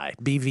pitching guy.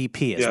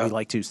 BVP, as we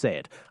like to say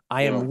it.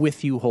 I am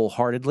with you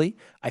wholeheartedly.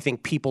 I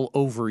think people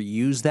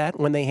overuse that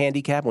when they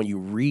handicap. When you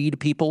read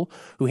people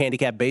who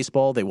handicap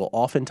baseball, they will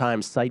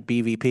oftentimes cite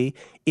BVP.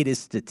 It is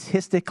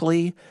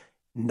statistically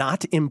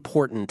not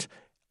important,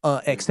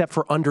 except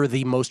for under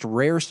the most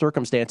rare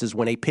circumstances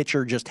when a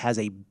pitcher just has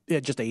a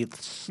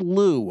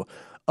slew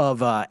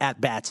of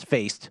at-bats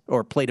faced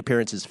or plate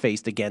appearances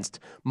faced against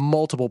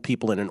multiple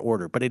people in an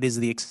order, but it is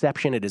the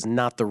exception. It is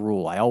not the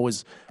rule. I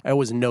always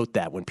note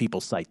that when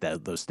people cite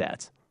those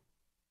stats.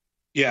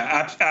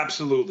 Yeah,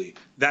 absolutely.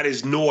 That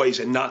is noise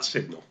and not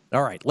signal.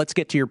 All right, let's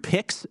get to your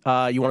picks.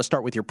 You want to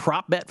start with your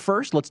prop bet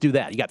first? Let's do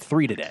that. You got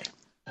 3 today.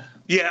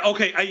 Yeah,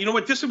 okay. You know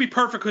what? This will be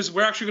perfect because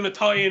we're actually going to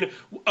tie in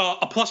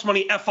a plus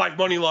money F5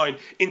 money line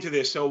into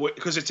this. So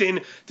because it's in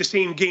the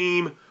same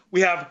game. We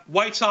have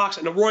White Sox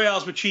and the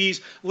Royals with cheese.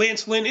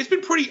 Lance Lynn, it's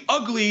been pretty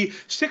ugly.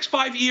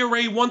 6.5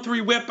 ERA,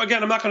 1.3 whip.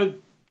 Again, I'm not going to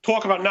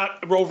talk about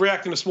not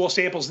overreacting to small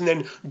samples and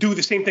then do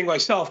the same thing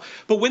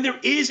myself. But when there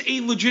is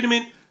a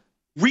legitimate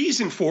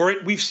reason for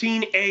it, we've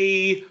seen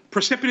a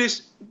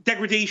precipitous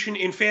degradation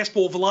in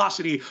fastball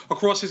velocity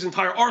across his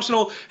entire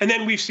arsenal. And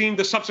then we've seen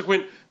the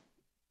subsequent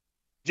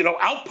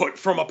output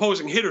from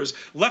opposing hitters.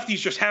 Lefties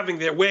just having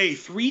their way.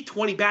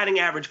 320 batting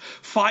average,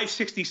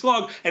 560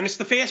 slug, and it's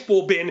the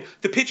fastball bin,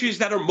 the pitches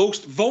that are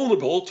most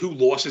vulnerable to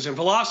losses in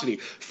velocity.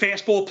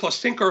 Fastball plus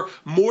sinker,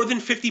 more than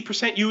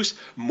 50% use,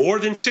 more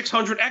than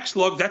 600 X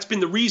slug. That's been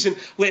the reason.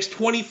 Last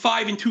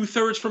 25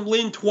 2/3 from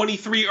Lynn,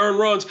 23 earned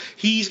runs.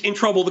 He's in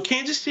trouble. The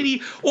Kansas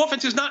City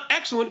offense is not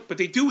excellent, but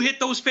they do hit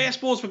those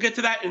fastballs. We'll get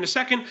to that in a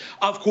second.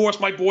 Of course,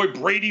 my boy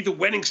Brady, the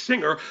wedding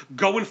singer,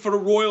 going for the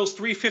Royals,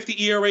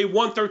 3.50 ERA,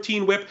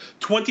 1.13 whip,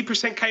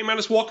 20%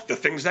 K-minus walk, the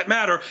things that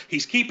matter.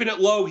 He's keeping it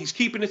low. He's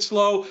keeping it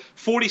slow.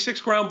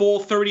 46 ground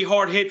ball, 30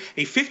 hard hit,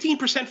 a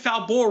 15%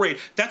 foul ball rate.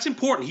 That's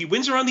important. He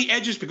wins around the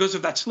edges because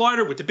of that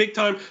slider with the big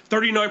time,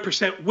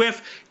 39%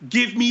 whiff.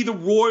 Give me the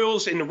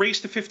Royals in the race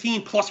to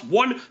 15 plus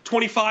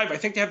 125. I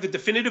think they have the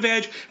definitive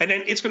edge. And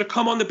then it's going to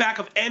come on the back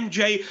of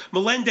MJ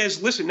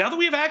Melendez. Listen, now that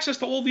we have access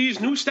to all these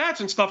new stats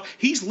and stuff,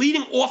 he's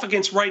leading off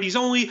against righties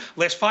only.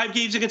 Last 5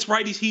 games against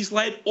righties, he's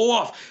led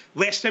off.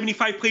 Last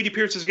 75 plate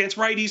appearances against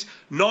righties,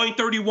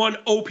 931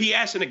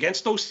 OPS, and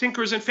against those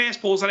sinkers and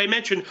fastballs that I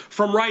mentioned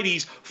from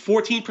righties,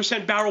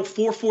 14% barrel,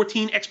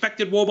 414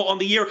 expected WOBA on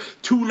the year,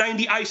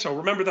 290 ISO.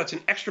 Remember, that's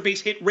an extra base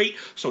hit rate,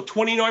 so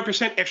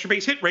 29% extra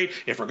base hit rate.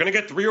 If we're going to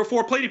get 3 or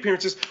 4 plate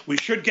appearances, we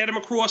should get him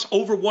across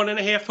over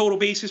 1.5 total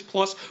bases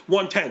plus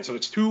 110. So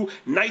it's 2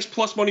 nice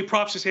plus money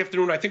props this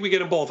afternoon. I think we get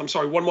them both. I'm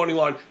sorry, 1 money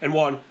line and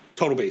 1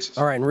 total bases.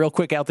 All right, and real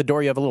quick out the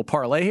door, you have a little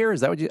parlay here.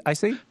 Is that what I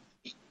see?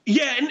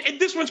 Yeah, and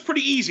this one's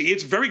pretty easy.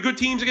 It's very good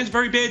teams against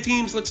very bad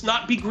teams. Let's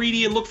not be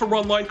greedy and look for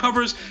run line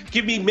covers.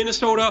 Give me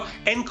Minnesota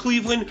and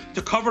Cleveland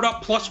to cover it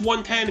up plus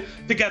 110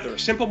 together.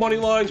 Simple money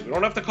lines. We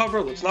don't have to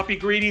cover. Let's not be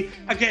greedy.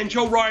 Again,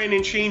 Joe Ryan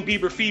and Shane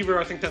Bieber fever.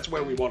 I think that's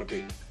where we want to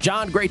be.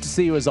 John, great to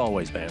see you as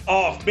always, man.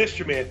 Oh, missed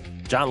you, man.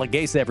 John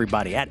Legase,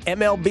 everybody, at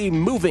MLB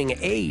Moving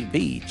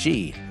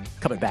ABG.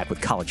 Coming back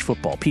with college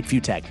football. Pete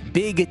Futak,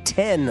 Big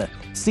Ten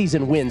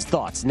season wins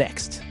thoughts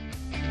next.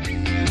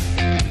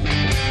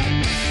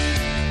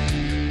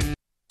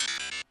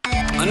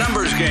 A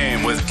numbers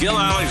game with Gil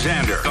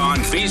Alexander on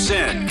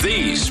VSiN,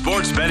 the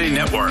Sports Betting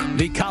Network.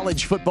 The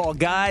College Football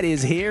Guide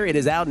is here. It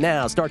is out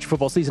now. Start your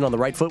football season on the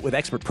right foot with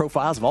expert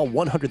profiles of all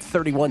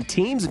 131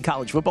 teams in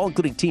college football,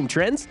 including team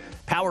trends,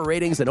 power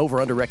ratings, and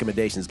over-under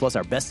recommendations, plus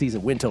our best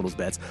season win totals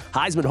bets,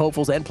 Heisman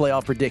hopefuls, and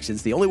playoff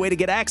predictions. The only way to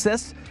get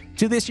access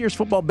to this year's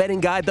football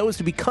betting guide, though, is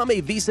to become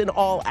a VSiN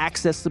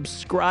All-Access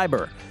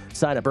subscriber.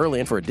 Sign up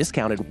early and for a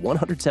discounted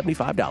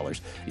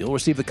 $175, you'll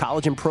receive the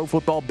college and pro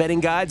football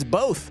betting guides,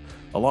 both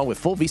along with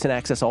full VSiN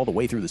access all the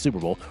way through the Super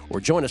Bowl, or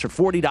join us for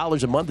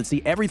 $40 a month and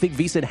see everything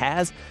VSiN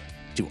has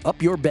to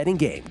up your betting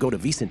game. Go to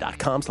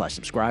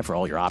VSiN.com/subscribe for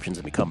all your options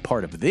and become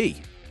part of the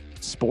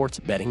Sports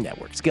Betting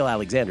Network. Gil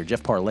Alexander,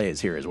 Jeff Parlay is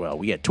here as well.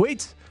 We get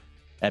tweets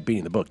at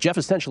Beating the Book. Jeff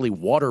essentially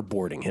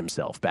waterboarding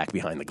himself back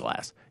behind the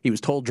glass. He was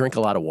told drink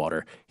a lot of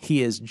water.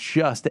 He is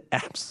just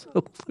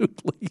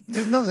absolutely...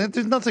 There's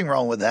nothing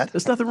wrong with that.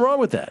 There's nothing wrong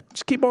with that.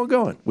 Just keep on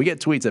going. We get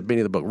tweets at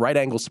Beating the Book. Right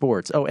Angle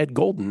Sports. Oh, Ed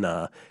Golden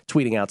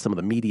tweeting out some of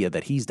the media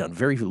that he's done.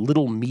 Very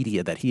little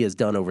media that he has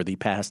done over the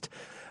past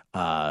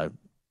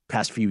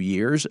few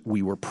years.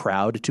 We were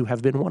proud to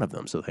have been one of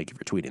them. So thank you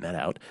for tweeting that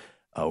out.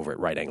 Over at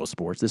Right Angle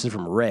Sports. This is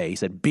from Ray. He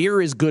said,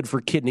 beer is good for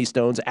kidney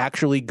stones.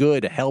 Actually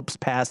good. Helps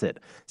pass it.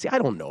 See, I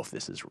don't know if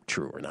this is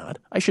true or not.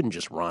 I shouldn't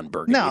just Ron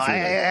Burgundy. No,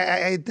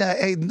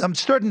 I'm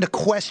starting to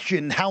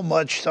question how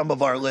much some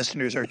of our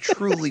listeners are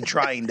truly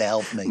trying to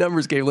help me.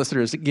 Numbers game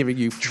listeners giving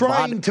you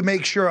trying to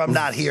make sure I'm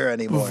not here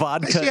anymore.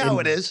 Vodka I see how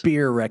it is.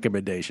 Beer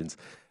recommendations.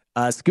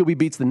 Scooby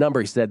beats the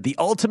number. He said, the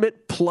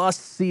ultimate plus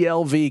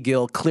CLV,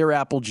 Gil, clear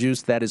apple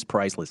juice, that is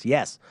priceless.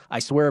 Yes, I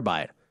swear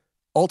by it.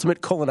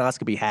 Ultimate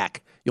colonoscopy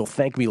hack. You'll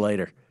thank me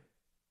later.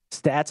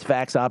 Stats,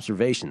 facts,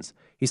 observations.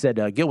 He said,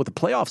 Gil, with the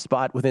playoff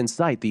spot within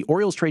sight, the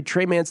Orioles trade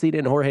Trey Mancini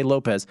and Jorge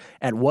Lopez.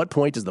 At what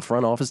point does the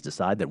front office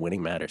decide that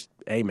winning matters?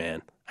 Hey,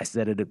 man, I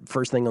said it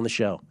first thing on the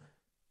show.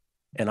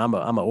 And I'm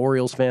a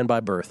Orioles fan by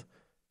birth.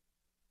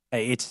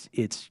 They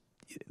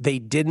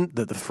didn't,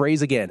 the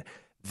phrase again,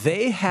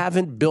 they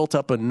haven't built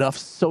up enough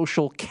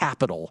social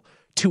capital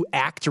to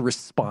act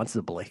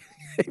responsibly.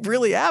 They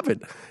really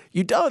haven't.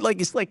 You don't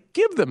it's like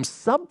give them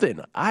something.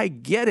 I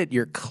get it.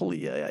 You're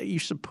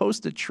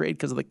supposed to trade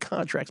because of the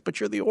contracts, but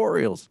you're the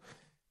Orioles.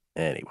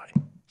 Anyway,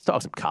 Let's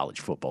talk some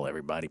college football,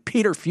 everybody.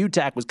 Peter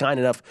Futak was kind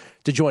enough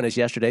to join us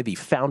yesterday, the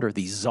founder,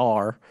 the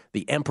czar,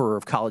 the emperor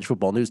of college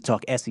football news, to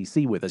talk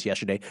SEC with us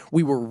yesterday.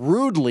 We were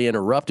rudely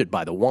interrupted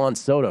by the Juan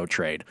Soto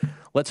trade.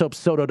 Let's hope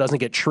Soto doesn't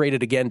get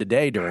traded again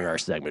today during our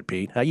segment,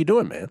 Pete. How you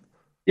doing, man?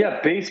 Yeah,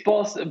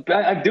 baseball.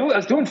 I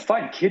was doing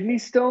fine. Kidney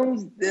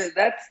stones,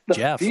 that's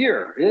the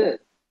fear.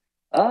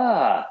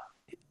 Yeah,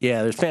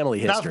 there's family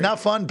history. Not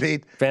fun,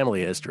 Pete.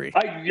 Family history.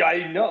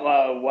 I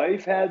know.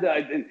 Wife had,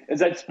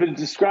 as it's been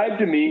described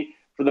to me,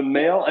 for the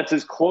male, it's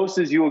as close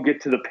as you will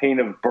get to the pain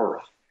of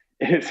birth.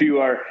 If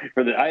you are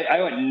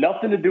I want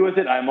nothing to do with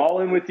it. I'm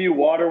all in with you.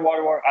 Water.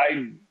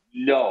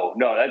 No.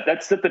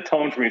 That set the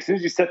tone for me. As soon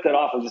as you set that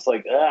off, I was just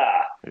like,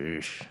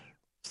 Eesh.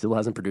 Still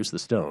hasn't produced the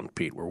stone,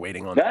 Pete. We're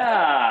waiting on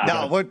that.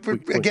 No,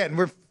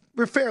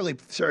 we're fairly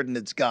certain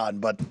it's gone,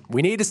 but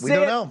we need to see We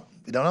don't know.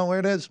 We don't know where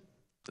it is.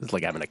 It's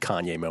like having a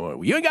Kanye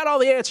moment. You ain't got all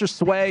the answers,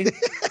 Sway.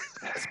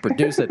 Let's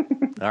produce it.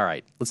 All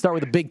right. Let's start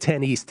with the Big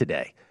Ten East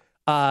today.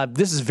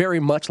 This is very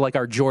much like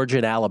our Georgia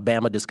and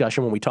Alabama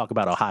discussion when we talk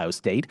about Ohio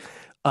State.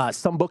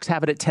 Some books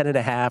have it at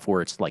 10.5,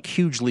 where it's like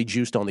hugely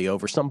juiced on the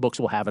over. Some books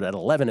will have it at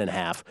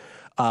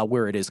 11.5,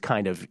 where it is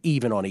kind of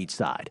even on each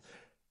side.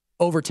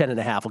 Over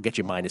 10.5 will get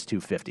you minus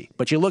 250.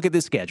 But you look at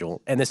this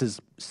schedule, and this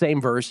is same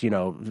verse,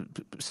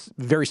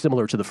 very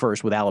similar to the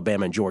first with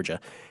Alabama and Georgia.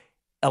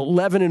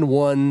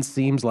 11-1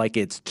 seems like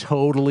it's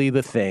totally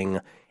the thing.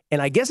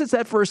 And I guess it's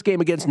that first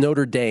game against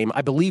Notre Dame.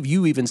 I believe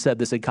you even said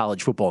this in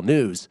College Football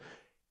News.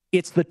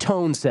 It's the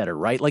tone setter,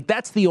 right? Like,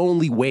 that's the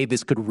only way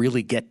this could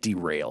really get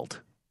derailed.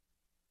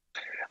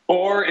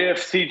 Or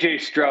if C.J.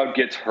 Stroud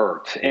gets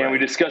hurt. And we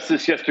discussed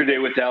this yesterday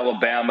with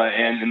Alabama,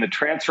 and in the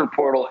transfer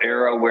portal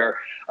era where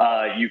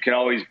you can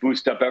always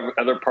boost up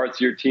other parts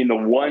of your team, the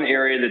one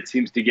area that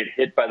seems to get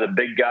hit by the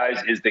big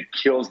guys is that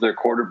kills their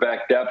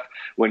quarterback depth.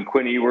 When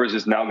Quinn Ewers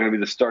is now going to be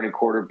the starting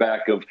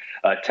quarterback of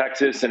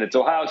Texas, and it's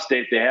Ohio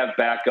State, they have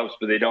backups,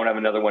 but they don't have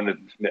another one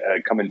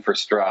to come in for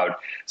Stroud.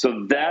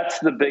 So that's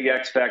the big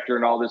X factor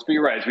in all this. But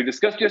you're right, as we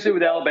discussed yesterday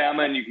with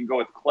Alabama, and you can go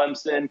with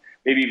Clemson,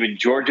 maybe even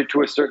Georgia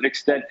to a certain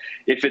extent.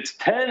 If it's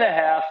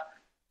 10.5,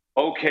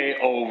 okay,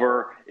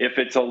 over. If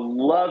it's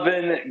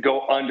 11,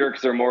 go under,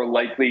 because they're more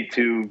likely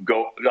to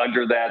go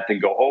under that than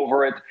go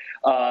over it.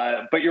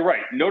 But you're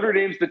right. Notre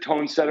Dame's the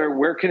tone setter.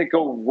 Where can it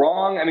go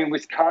wrong? I mean,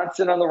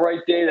 Wisconsin on the right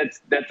day,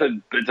 it's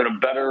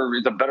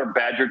a better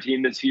Badger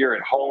team this year.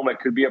 At home, it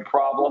could be a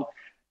problem.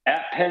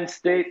 At Penn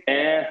State,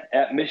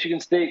 at Michigan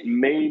State,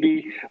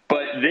 maybe,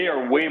 but they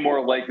are way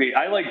more likely.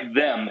 I like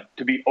them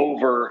to be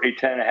over a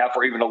 10.5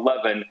 or even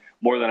 11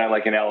 more than I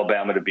like in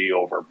Alabama to be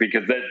over,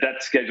 because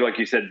that schedule, like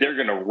you said, they're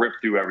going to rip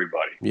through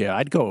everybody. Yeah,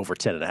 I'd go over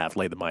 10.5,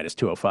 lay the minus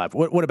 205.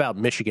 What about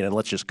Michigan? And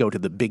let's just go to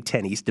the Big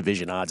Ten East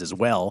Division odds as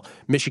well.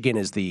 Michigan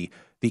is the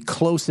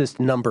closest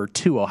number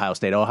to Ohio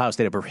State. Ohio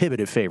State a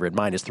prohibitive favorite,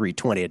 minus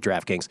 320 at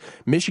DraftKings.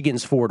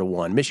 Michigan's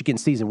 4-1.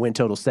 Michigan's season win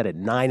total set at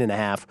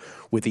 9.5,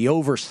 with the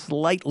over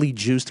slightly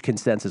juiced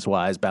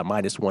consensus-wise, about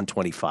minus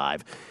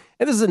 125.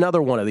 And this is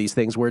another one of these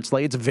things where it's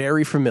like, it's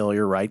very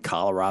familiar, right?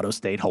 Colorado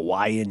State,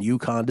 Hawaii, and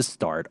UConn to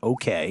start.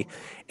 Okay.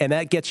 And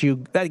that gets you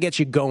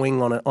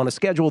going on a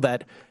schedule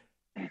that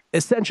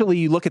essentially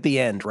you look at the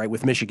end, right,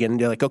 with Michigan, and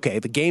you're like, okay,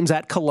 the game's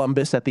at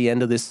Columbus at the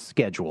end of this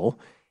schedule.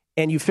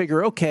 And you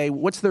figure, okay,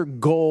 what's their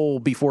goal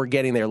before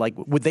getting there? Like,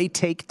 would they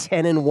take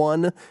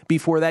 10-1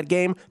 before that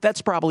game?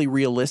 That's probably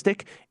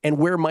realistic. And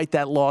where might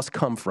that loss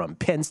come from?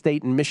 Penn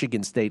State and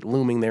Michigan State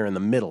looming there in the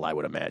middle, I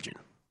would imagine.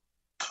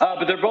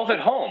 But they're both at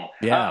home.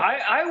 Yeah.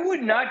 I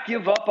would not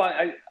give up on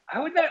 – I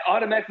would not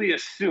automatically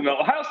assume –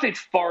 Ohio State's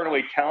far and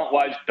away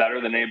talent-wise better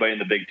than anybody in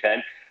the Big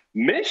Ten.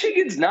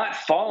 Michigan's not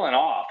falling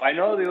off. I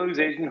know they lose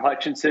Aiden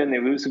Hutchinson. They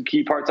lose some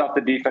key parts off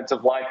the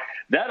defensive line.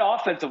 That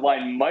offensive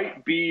line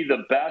might be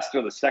the best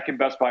or the second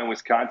best behind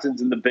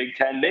Wisconsin's in the Big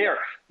Ten. They are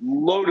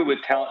loaded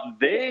with talent.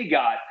 They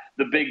got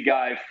the big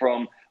guy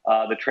from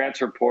the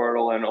transfer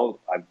portal, and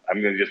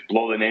I'm going to just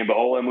blow the name, but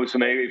Ola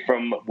Musume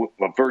from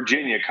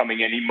Virginia coming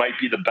in. He might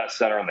be the best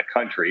center in the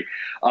country.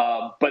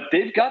 But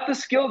they've got the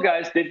skill,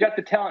 guys. They've got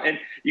the talent. And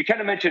you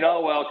kind of mentioned,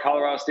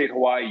 Colorado State,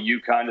 Hawaii,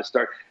 UConn to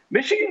start.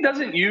 Michigan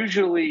doesn't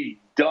usually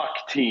duck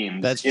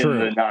teams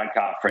the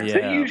non-conference. Yeah.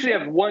 They usually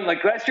have one.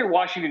 Like last year,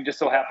 Washington just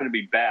so happened to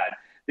be bad.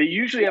 They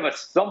usually have a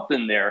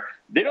something there.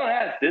 They don't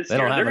have this year.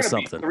 They're going to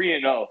be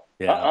 3-0.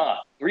 Yeah.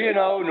 3-0,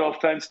 no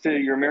offense to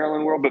your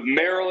Maryland world, but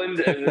Maryland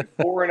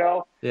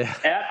 4-0. Yeah.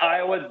 At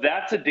Iowa,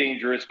 that's a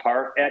dangerous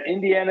part. At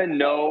Indiana,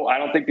 no. I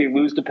don't think they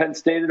lose to Penn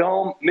State at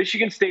home.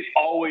 Michigan State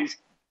always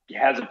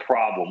has a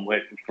problem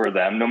for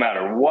them, no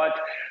matter what.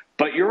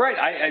 But you're right.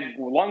 I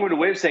long-winded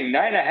way of saying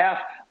 9.5.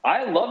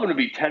 I love them to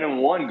be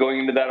 10-1 going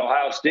into that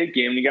Ohio State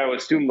game. You got to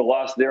assume the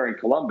loss there in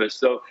Columbus.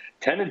 So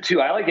 10-2.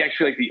 I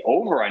actually like the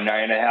over on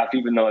 9.5,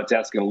 even though it's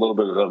asking a little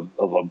bit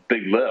of a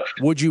big lift.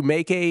 Would you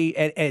make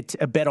a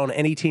bet on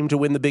any team to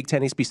win the Big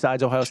Ten East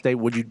besides Ohio State?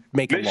 Would you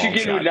make a long shot?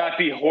 Michigan would not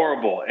be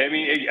horrible. I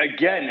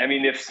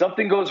mean, if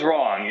something goes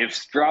wrong, if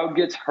Stroud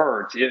gets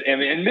hurt,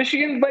 and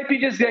Michigan might be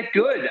just that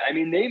good. I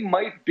mean, they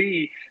might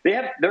be.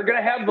 They're going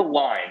to have the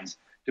lines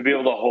to be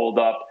able to hold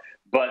up.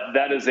 but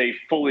that is a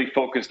fully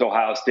focused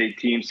Ohio State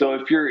team. So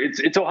if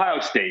it's Ohio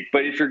State,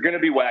 but if you're going to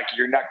be wacky,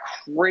 you're not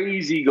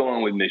crazy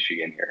going with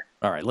Michigan here.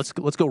 All right, let's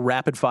go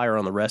rapid fire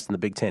on the rest in the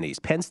Big Ten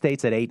East. Penn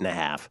State's at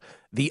 8.5.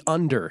 The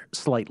under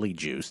slightly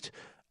juiced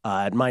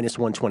at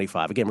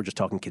 -125. Again, we're just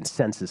talking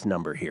consensus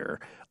number here.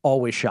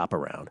 Always shop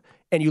around.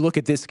 And you look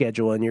at this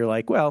schedule and you're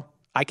like, well,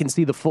 I can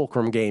see the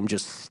fulcrum game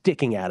just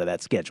sticking out of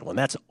that schedule, and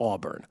that's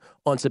Auburn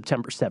on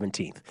September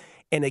 17th.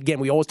 And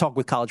again, we always talk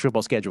with college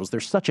football schedules.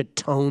 There's such a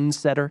tone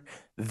setter.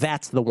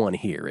 That's the one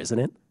here, isn't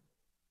it?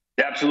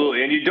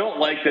 Absolutely. And you don't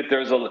like that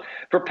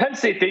for Penn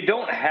State, they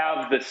don't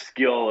have the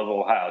skill of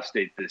Ohio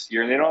State this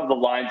year, and they don't have the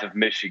lines of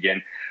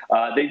Michigan.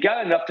 They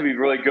got enough to be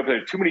really good, but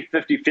there are too many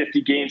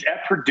 50-50 games.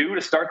 At Purdue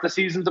to start the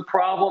season's a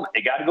problem.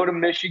 They got to go to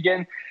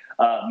Michigan.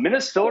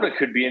 Minnesota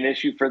could be an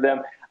issue for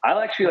them.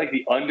 I actually like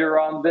the under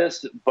on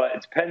this, but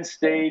it's Penn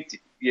State.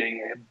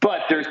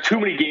 But there's too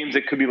many games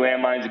that could be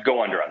landmines.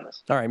 Go under on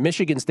this. All right,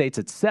 Michigan State's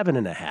at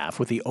 7.5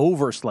 with the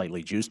over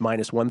slightly juiced,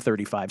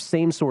 -135.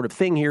 Same sort of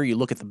thing here. You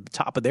look at the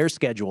top of their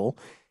schedule,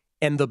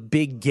 and the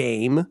big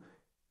game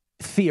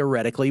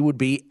theoretically would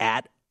be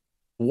at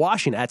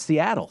Washington, at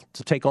Seattle,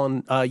 to take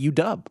on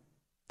UW.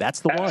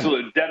 That's the one.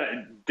 Absolutely,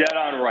 dead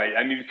on right.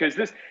 I mean, because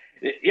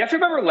you have to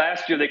remember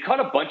last year they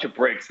caught a bunch of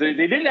breaks. They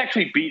didn't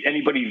actually beat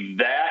anybody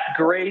that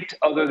great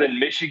other than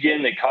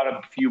Michigan. They caught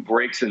a few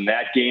breaks in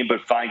that game,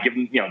 but fine,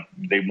 given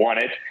they won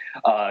it.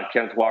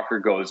 Kenneth Walker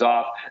goes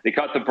off. They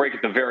caught the break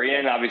at the very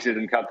end. Obviously,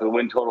 they didn't count the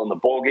win total in the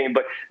bowl game,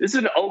 but this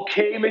is an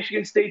okay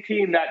Michigan State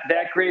team, not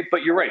that great.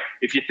 But you're right.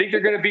 If you think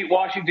they're going to beat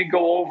Washington,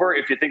 go over.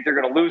 If you think they're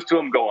going to lose to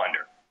them, go under.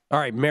 All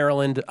right,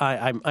 Maryland.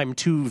 I'm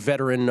too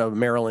veteran of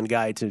Maryland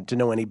guy to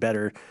know any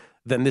better.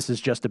 Then this is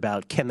just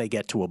about can they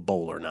get to a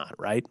bowl or not,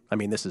 right? I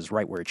mean, this is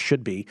right where it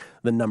should be,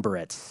 the number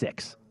at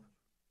 6.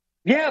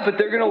 Yeah, but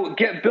they're going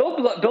to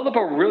build up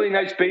a really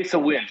nice base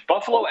of wins.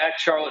 Buffalo at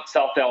Charlotte,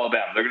 South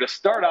Alabama. They're going to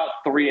start out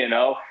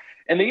 3-0,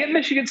 and they get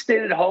Michigan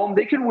State at home.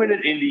 They could win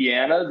at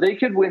Indiana. They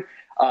could win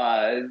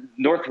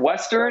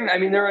Northwestern. I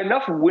mean, there are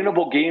enough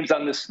winnable games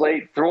on this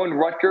slate. Throw in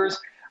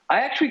Rutgers. I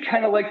actually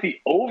kind of like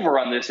the over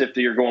on this if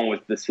you're going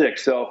with the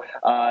 6. So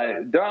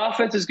their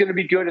offense is going to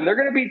be good, and they're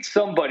going to beat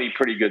somebody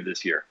pretty good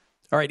this year.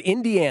 All right,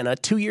 Indiana,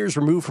 2 years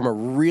removed from a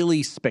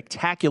really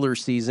spectacular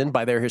season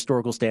by their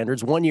historical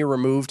standards, 1 year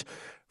removed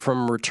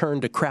from return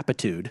to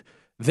crapitude.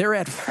 They're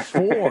at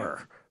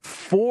 4.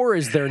 4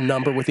 is their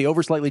number with the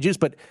over slightly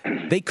juiced, but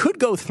they could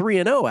go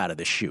 3-0 out of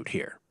the chute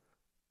here.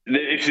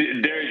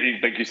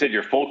 Like you said,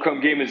 your fulcrum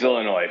game is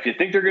Illinois. If you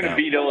think they're going to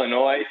beat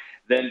Illinois,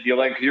 then you're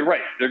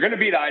right. They're going to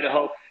beat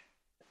Idaho.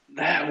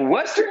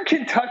 Western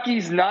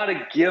Kentucky's not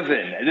a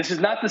given. This is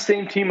not the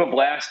same team of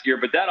last year,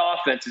 but that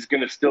offense is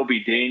going to still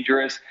be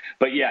dangerous.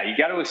 But, yeah, you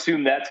got to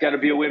assume that's got to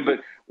be a win.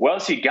 But what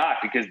else you got?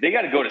 Because they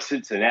got to go to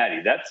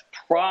Cincinnati. That's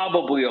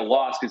probably a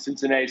loss because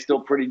Cincinnati's still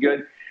pretty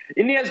good.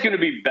 Indiana's going to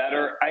be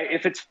better.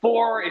 If it's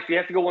 4, if you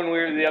have to go one way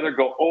or the other,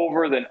 go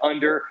over than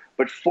under.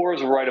 But 4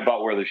 is right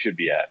about where they should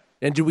be at.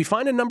 And do we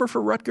find a number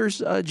for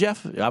Rutgers,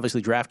 Jeff?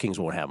 Obviously, DraftKings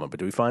won't have one, but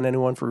do we find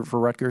anyone for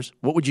Rutgers?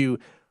 What would you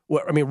 –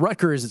 I mean,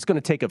 Rutgers, it's going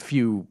to take a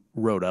few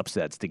road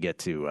upsets to get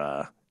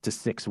to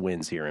 6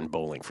 wins here in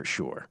bowling for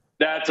sure.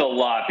 That's a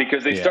lot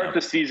because they start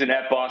the season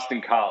at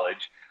Boston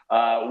College.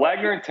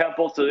 Wagner and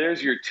Temple, so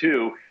there's your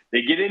 2.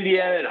 They get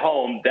Indiana at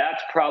home.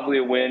 That's probably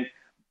a win.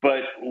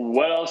 But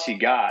what else you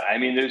got? I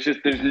mean,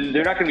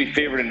 they're not going to be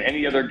favored in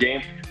any other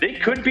game. They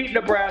could beat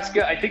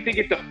Nebraska. I think they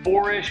get to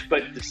 4-ish,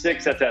 but to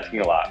 6, that's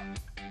asking a lot.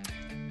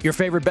 Your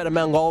favorite bet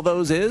among all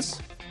those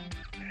is?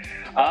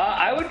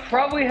 I would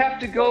probably have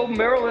to go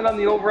Maryland on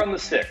the over on the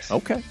 6.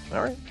 Okay.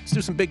 All right. Let's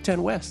do some Big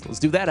Ten West. Let's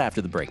do that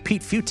after the break.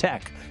 Pete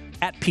Fiutak,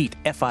 at Pete,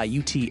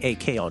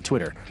 F-I-U-T-A-K on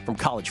Twitter from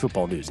College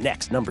Football News.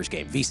 Next, Numbers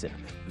Game, VSiN,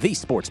 the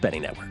Sports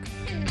Betting Network.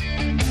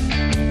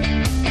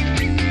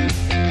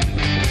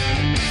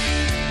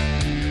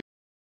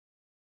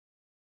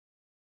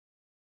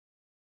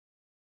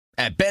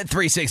 At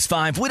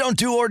Bet365, we don't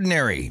do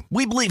ordinary.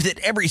 We believe that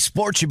every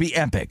sport should be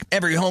epic.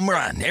 Every home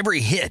run,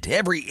 every hit,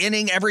 every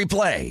inning, every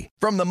play.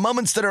 From the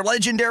moments that are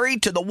legendary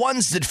to the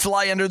ones that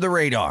fly under the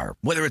radar.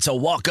 Whether it's a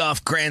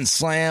walk-off grand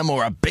slam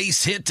or a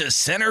base hit to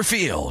center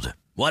field.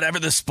 Whatever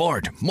the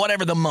sport,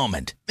 whatever the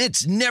moment.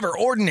 It's never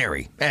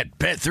ordinary at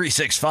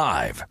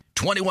Bet365.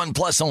 21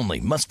 plus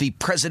only. Must be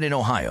present in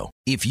Ohio.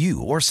 If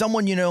you or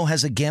someone you know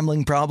has a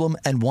gambling problem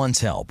and wants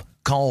help,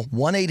 call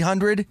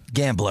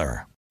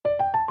 1-800-GAMBLER.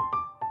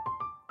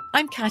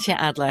 I'm Katya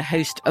Adler,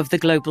 host of The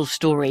Global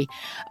Story.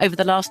 Over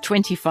the last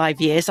 25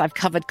 years, I've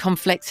covered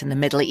conflicts in the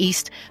Middle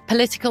East,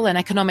 political and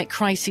economic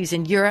crises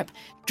in Europe,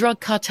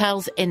 drug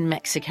cartels in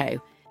Mexico.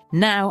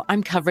 Now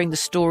I'm covering the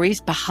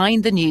stories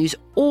behind the news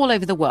all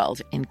over the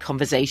world in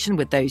conversation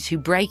with those who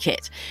break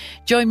it.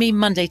 Join me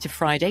Monday to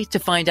Friday to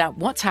find out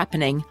what's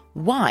happening,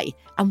 why,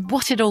 and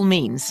what it all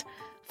means.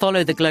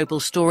 Follow The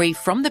Global Story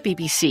from the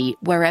BBC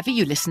wherever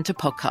you listen to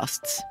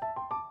podcasts.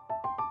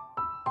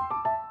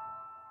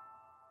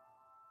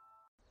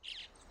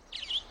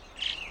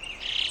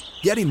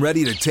 Getting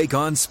ready to take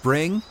on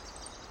spring?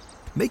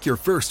 Make your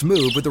first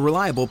move with the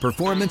reliable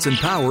performance and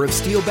power of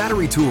Steel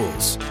battery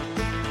tools.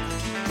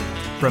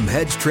 From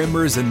hedge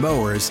trimmers and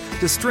mowers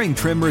to string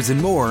trimmers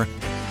and more,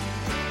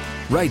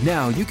 right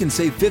now you can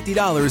save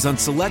 $50 on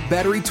select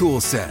battery tool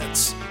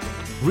sets.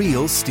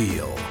 Real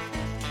Steel.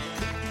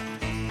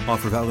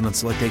 Offer valid on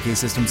select AK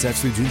system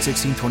sets through June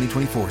 16,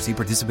 2024. See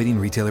participating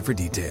retailer for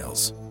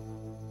details.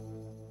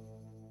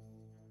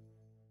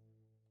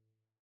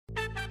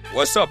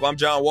 What's up? I'm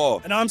John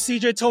Wall. And I'm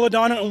CJ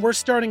Toledano, and we're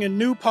starting a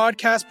new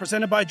podcast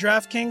presented by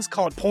DraftKings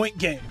called Point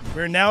Game.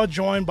 We're now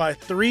joined by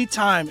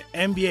three-time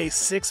NBA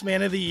Sixth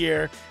Man of the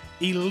Year,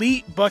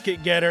 elite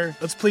bucket getter.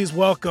 Let's please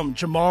welcome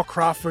Jamal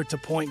Crawford to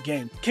Point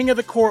Game. King of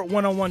the Court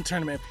one-on-one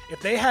tournament.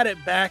 If they had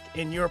it back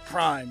in your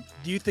prime,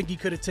 do you think you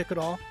could have took it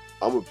all?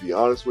 I'm going to be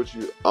honest with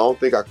you. I don't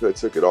think I could have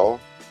took it all,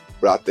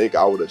 but I think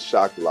I would have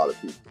shocked a lot of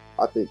people.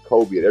 I think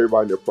Kobe and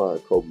everybody in their prime,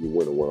 Kobe would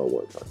win a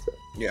one-on-one contest.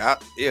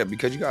 Yeah,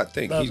 because you got to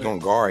think. He's going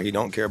to guard. He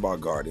don't care about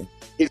guarding.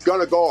 He's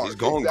going to guard. He's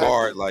going to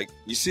guard. Like,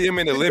 you see him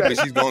in the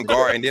Olympics, he's going to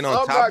guard. And then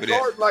on top of that. I'm not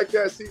guarding like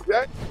that,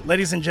 CJ.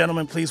 Ladies and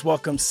gentlemen, please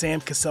welcome Sam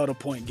Cassell to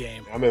Point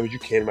Game. I remember you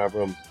came to my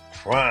room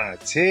crying,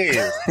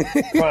 tears.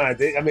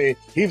 Crying. I mean,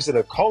 he was in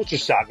a culture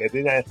shock. And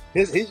then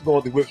he's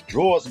going through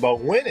withdrawals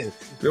about winning.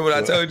 Remember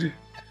what I told you?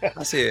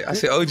 I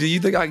said, OG, you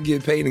think I can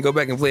get paid and go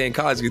back and play in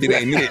college because it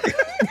ain't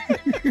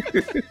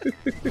it?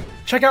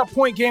 Check out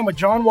Point Game with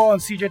John Wall and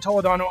CJ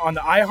Toledano on the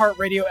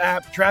iHeartRadio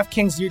app,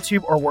 DraftKings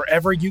YouTube, or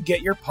wherever you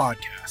get your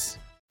podcasts.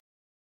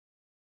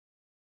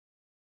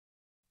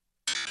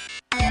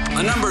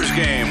 A numbers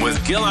game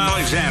with Gil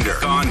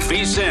Alexander on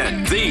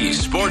VSiN, the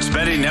Sports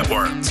Betting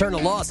Network. Turn a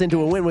loss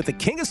into a win with the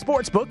king of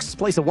sportsbooks.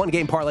 Place a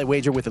one-game parlay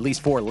wager with at least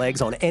 4 legs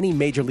on any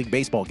Major League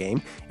Baseball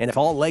game. And if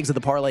all legs of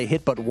the parlay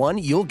hit but one,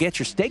 you'll get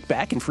your stake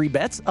back and free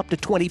bets up to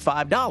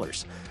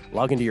 $25.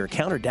 Log into your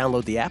account or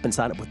download the app and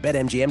sign up with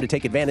BetMGM to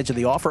take advantage of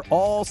the offer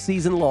all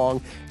season long.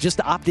 Just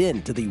to opt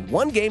in to the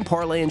one-game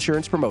parlay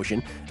insurance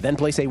promotion, then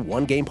place a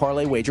one-game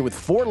parlay wager with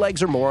 4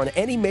 legs or more on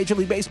any Major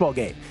League Baseball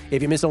game.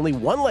 If you miss only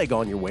one leg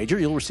on your wager,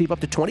 you'll receive up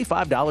to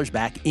 $25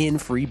 back in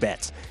free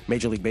bets.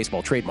 Major League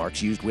Baseball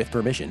trademarks used with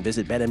permission.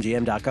 Visit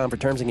BetMGM.com for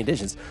terms and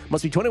conditions.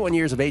 Must be 21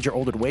 years of age or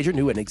older to wager.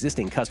 New and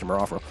existing customer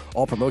offer.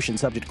 All promotions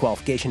subject to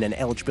qualification and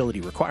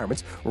eligibility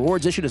requirements.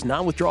 Rewards issued as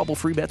non-withdrawable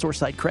free bets or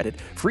site credit.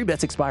 Free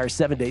bets expire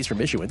 7 days from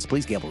issuance.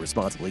 Please gamble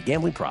responsibly.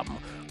 Gambling problem?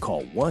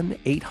 Call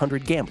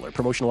 1-800-GAMBLER.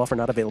 Promotional offer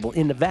not available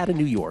in Nevada,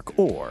 New York,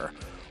 or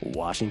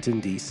Washington,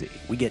 D.C.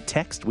 We get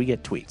text, we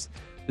get tweets.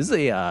 This is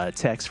a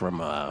text from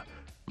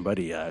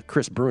buddy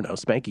Chris Bruno,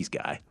 Spanky's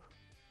guy.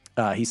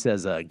 He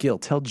says, Gil,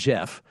 tell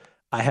Jeff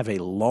I have a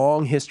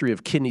long history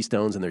of kidney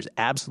stones, and there's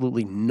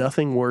absolutely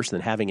nothing worse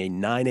than having a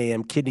 9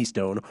 a.m. kidney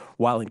stone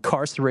while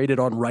incarcerated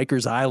on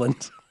Rikers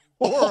Island.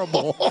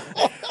 Horrible.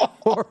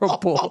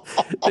 Horrible.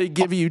 They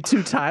give you 2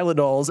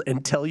 Tylenols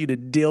and tell you to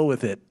deal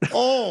with it.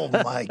 Oh,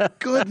 my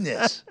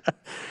goodness.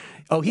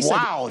 Oh, he said,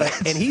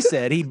 and he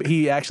said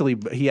he actually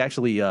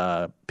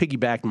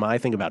piggybacked my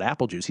thing about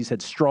apple juice. He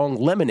said strong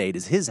lemonade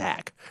is his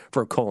hack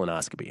for a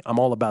colonoscopy. I'm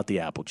all about the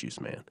apple juice,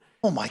 man.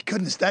 Oh my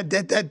goodness,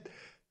 that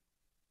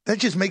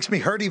just makes me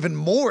hurt even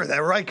more. That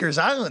Rikers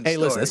Island story. Hey,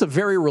 listen, it's a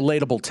very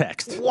relatable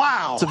text.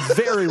 Wow, it's a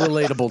very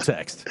relatable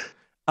text.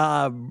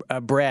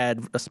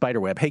 Brad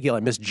Spiderweb. Hey, Gil,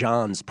 I missed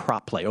John's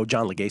prop play. Oh,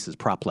 John Legace's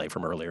prop play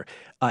from earlier.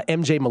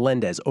 MJ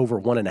Melendez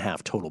over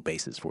 1.5 total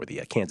bases for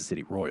the Kansas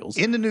City Royals.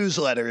 In the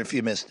newsletter, if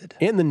you missed it.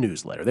 In the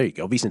newsletter. There you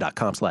go.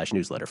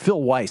 VSiN.com/newsletter.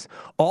 Phil Weiss.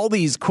 All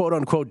these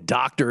quote-unquote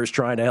doctors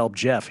trying to help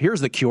Jeff.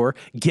 Here's the cure.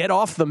 Get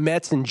off the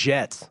Mets and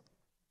Jets.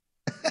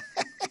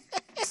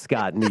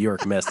 Scott, New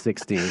York Mets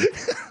 16.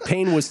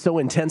 Pain was so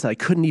intense I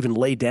couldn't even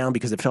lay down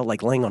because it felt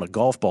like laying on a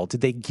golf ball.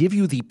 Did they give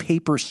you the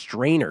paper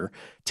strainer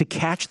to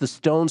catch the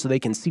stone so they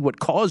can see what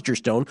caused your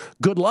stone?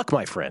 Good luck,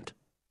 my friend. Did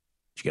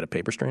you get a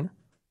paper strainer?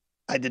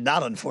 I did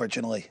not,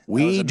 unfortunately.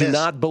 We do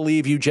not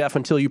believe you, Jeff,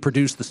 until you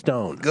produce the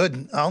stone.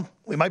 Good. Oh,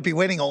 we might be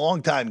waiting a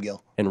long time,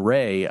 Gil. And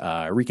Ray,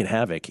 wreaking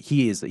havoc,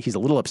 he's a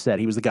little upset.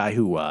 He was the guy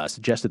who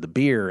suggested the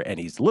beer, and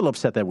he's a little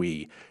upset that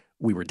we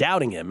were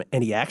doubting him,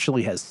 and he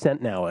actually has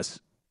sent now us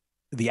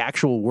the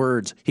actual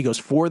words. He goes,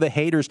 for the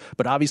haters,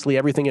 but obviously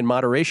everything in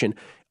moderation.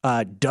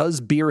 Does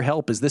beer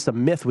help? Is this a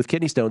myth with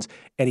kidney stones?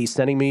 And he's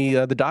sending me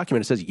the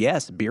document. It says,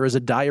 yes, beer is a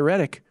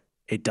diuretic.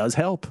 It does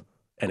help.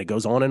 And it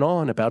goes on and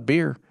on about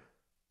beer.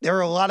 There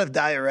are a lot of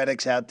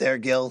diuretics out there,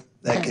 Gil,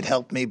 that could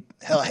help me,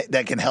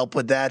 that can help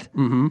with that,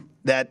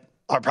 that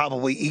are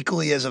probably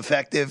equally as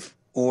effective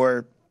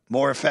or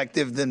more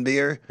effective than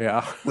beer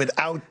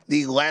without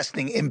the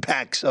lasting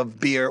impacts of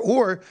beer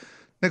or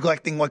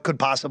neglecting what could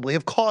possibly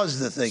have caused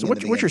the thing. So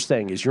what you're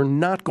saying is you're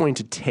not going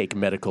to take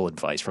medical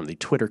advice from the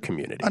Twitter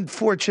community.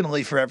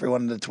 Unfortunately for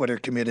everyone in the Twitter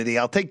community.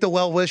 I'll take the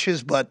well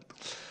wishes, but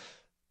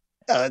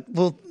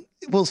we'll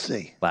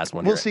see. Last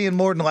one. We'll see, and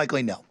more than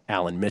likely, no.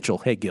 Alan Mitchell.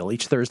 Hey, Gil,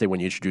 each Thursday when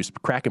you introduce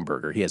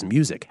Krakenberger, he has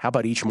music. How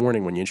about each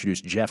morning when you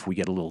introduce Jeff, we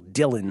get a little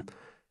Dylan?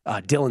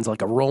 Dylan's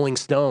like a Rolling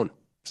Stone.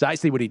 So I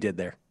see what he did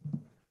there.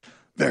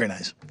 Very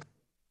nice.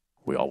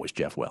 We all wish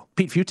Jeff well.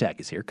 Pete Futak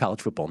is here,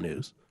 college football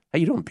news. How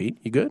you doing, Pete?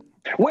 You good?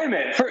 Wait a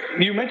minute.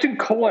 You mentioned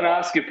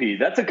colonoscopy.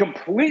 That's a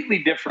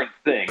completely different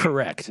thing.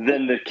 Correct.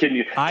 Than the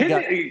kidney.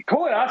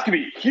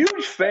 Colonoscopy,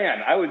 huge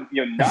fan. I was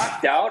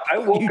knocked out. I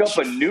woke up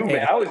a new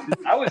man.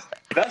 I was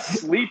best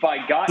sleep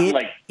I got in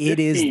like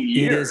 15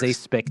 years. It is a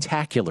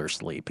spectacular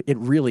sleep. It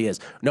really is.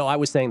 No, I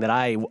was saying that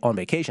on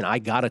vacation, I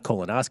got a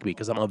colonoscopy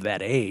because I'm of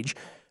that age.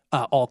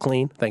 All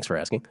clean. Thanks for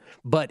asking.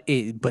 But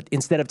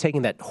instead of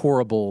taking that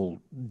horrible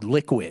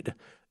liquid,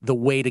 the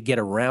way to get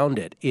around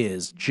it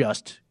is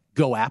just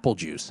go apple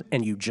juice,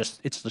 and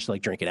it's just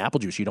like drinking apple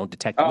juice. You don't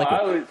detect the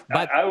liquid.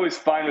 I was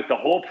fine with the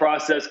whole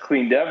process,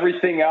 cleaned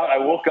everything out. I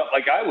woke up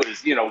like I was,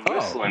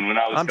 whistling when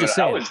I was just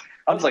saying.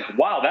 I was like,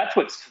 wow, that's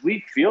what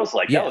sleep feels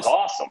like. Yes. That was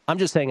awesome. I'm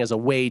just saying as a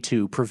way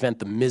to prevent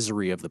the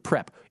misery of the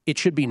prep. It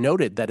should be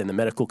noted that in the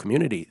medical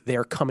community,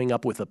 they're coming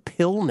up with a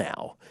pill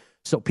now.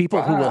 So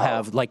people who will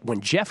have, like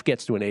when Jeff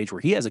gets to an age where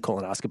he has a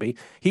colonoscopy,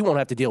 he won't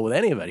have to deal with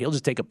any of it. He'll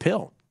just take a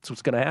pill. That's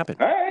what's going to happen.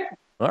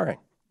 All right.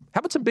 How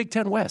about some Big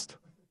Ten West?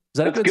 Is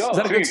that a good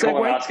segue?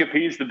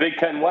 Colonoscopies, the Big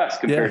Ten West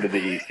compared to the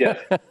East, yes.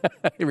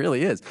 It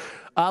really is.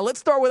 Let's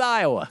start with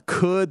Iowa.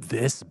 Could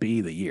this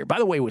be the year? By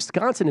the way,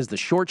 Wisconsin is the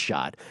short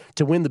shot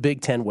to win the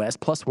Big Ten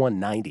West, plus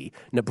 190.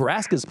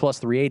 Nebraska's plus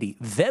 380.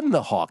 Then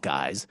the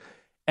Hawkeyes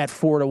at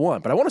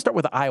 4-1. But I want to start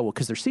with Iowa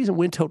because their season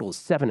win total is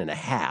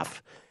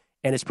 7.5,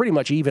 and it's pretty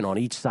much even on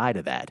each side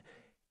of that.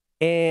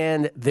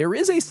 And there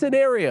is a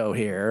scenario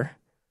here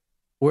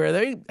where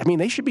they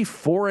should be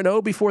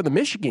 4-0 before the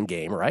Michigan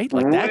game, right?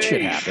 Like that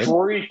should happen.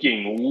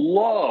 Freaking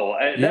low.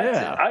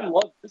 I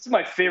love this. Is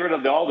my favorite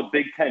of all the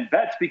Big Ten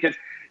bets because,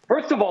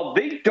 first of all,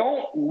 they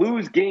don't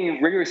lose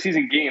regular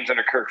season games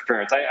under Kirk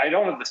Ferentz. I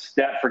don't have the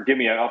stat, forgive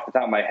me, off the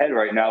top of my head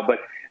right now, but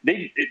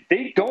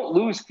they don't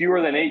lose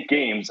fewer than 8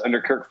 games under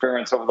Kirk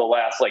Ferentz over the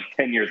last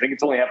 10 years. I think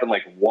it's only happened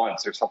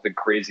once or something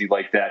crazy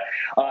like that.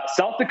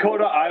 South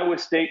Dakota, Iowa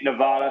State,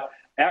 Nevada,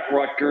 at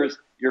Rutgers.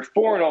 You're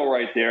 4-0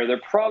 right there. They're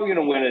probably going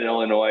to win at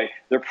Illinois.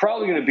 They're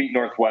probably going to beat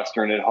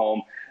Northwestern at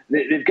home.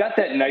 They've got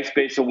that nice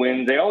base of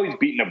wins. They always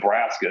beat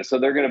Nebraska, so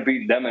they're going to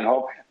beat them at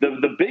home.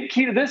 The big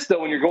key to this,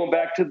 though, when you're going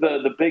back to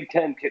the Big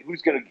Ten,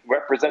 who's going to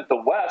represent the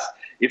West,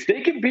 if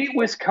they can beat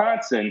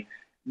Wisconsin,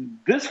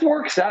 this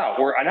works out.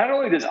 Where not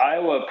only does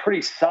Iowa a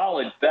pretty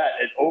solid bet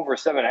at over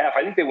 7.5,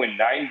 I think they win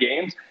 9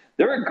 games.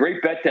 They're a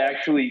great bet to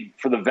actually,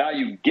 for the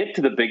value, get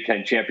to the Big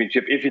Ten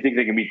championship if you think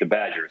they can beat the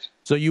Badgers.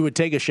 So you would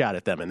take a shot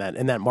at them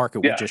in that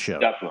market we just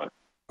showed. Definitely.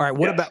 All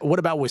right. What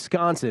about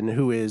Wisconsin,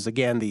 who is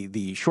again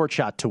the short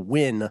shot to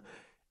win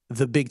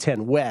the Big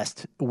Ten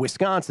West?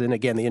 Wisconsin,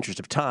 again, the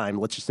interest of time.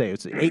 Let's just say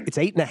it's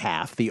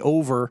 8.5. The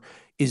over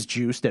is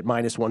juiced at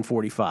minus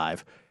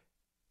 145.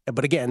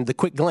 But again, the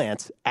quick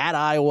glance at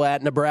Iowa,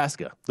 at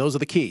Nebraska. Those are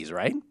the keys,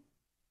 right?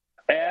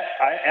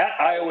 At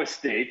Iowa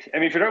State. I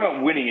mean, if you're talking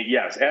about winning it,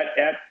 yes.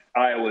 At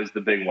Iowa is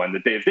the big one.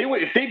 That if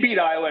they beat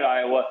Iowa at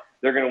Iowa,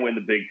 they're going to win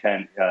the Big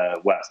Ten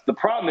West. The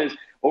problem is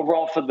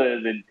overall for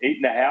the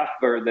 8.5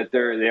 or that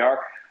they are.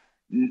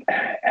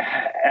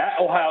 At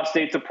Ohio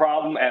State's a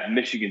problem. At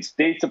Michigan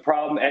State's a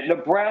problem. At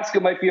Nebraska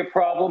might be a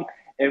problem.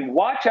 And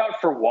watch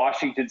out for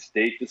Washington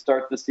State to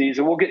start the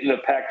season. We'll get into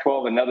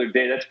Pac-12 another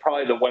day. That's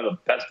probably one of the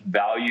best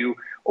value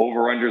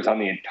over-unders on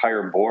the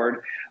entire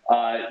board.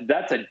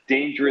 That's a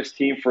dangerous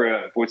team for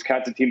a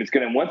Wisconsin team. It's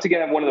going to, once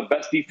again, have one of the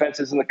best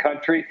defenses in the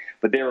country,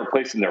 but they're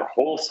replacing their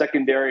whole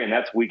secondary, and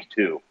that's week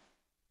 2.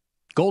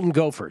 Golden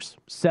Gophers,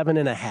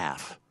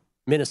 7.5.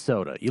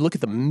 Minnesota. You look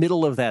at the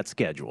middle of that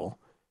schedule.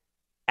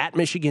 At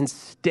Michigan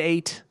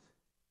State,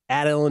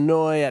 at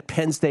Illinois, at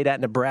Penn State, at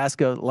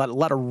Nebraska. A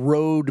lot of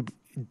road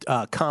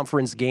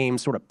conference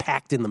games sort of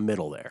packed in the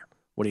middle there.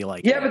 What do you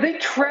like? Yeah, but they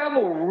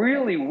travel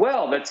really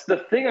well. That's the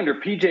thing under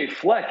PJ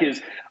Fleck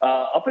is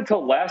up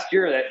until last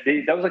year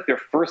that was like their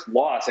first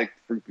loss. I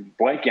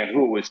blanking on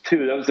who it was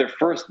too. That was their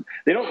first.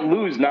 They don't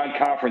lose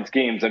non-conference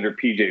games under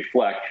PJ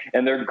Fleck,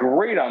 and they're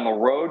great on the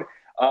road.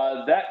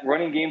 That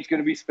running game is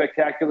going to be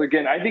spectacular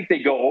again. I think they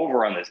go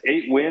over on this.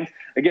 8 wins.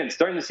 Again,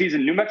 starting the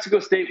season, New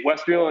Mexico State,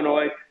 Western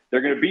Illinois.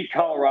 They're going to beat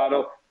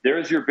Colorado.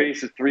 There's your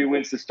base of 3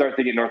 wins to start.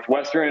 They get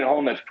Northwestern at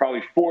home. That's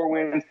probably 4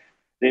 wins.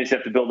 They just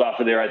have to build off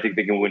of there. I think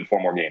they can win 4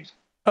 more games.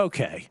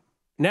 Okay.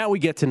 Now we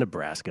get to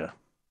Nebraska.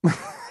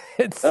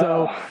 And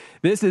so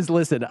this is,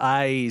 listen,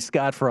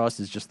 Scott Frost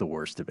is just the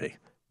worst to me.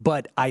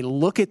 But I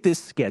look at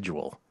this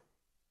schedule,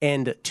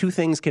 and 2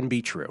 things can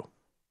be true.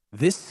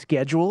 This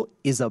schedule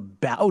is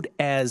about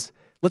as,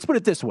 let's put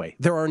it this way,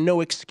 there are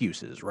no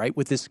excuses, right,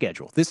 with this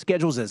schedule. This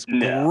schedule is as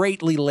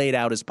greatly laid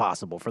out as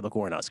possible for the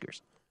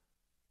Cornhuskers.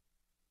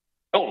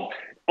 Oh,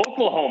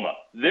 Oklahoma.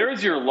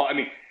 There's your – I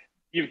mean,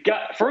 you've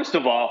got – first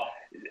of all,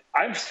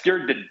 I'm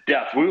scared to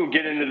death. We will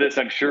get into this,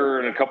 I'm sure,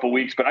 in a couple of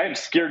weeks, but I am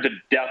scared to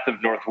death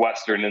of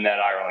Northwestern in that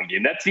Ireland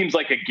game. That seems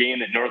like a game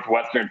that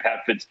Northwestern, Pat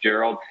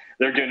Fitzgerald,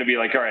 they're going to be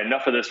like, all right,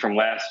 enough of this from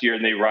last year,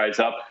 and they rise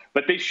up.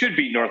 But they should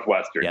beat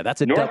Northwestern. Yeah,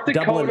 that's a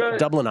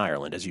Dublin,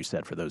 Ireland, as you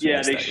said, for those who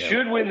missed that. Yeah, they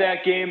should win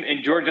that game.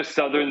 And Georgia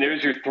Southern,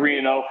 there's your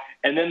 3-0.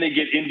 And then they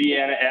get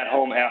Indiana at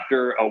home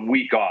after a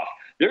week off.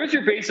 There's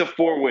your base of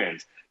 4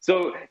 wins.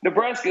 So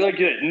Nebraska, like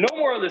no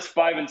more of this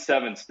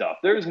 5-7 stuff.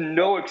 There's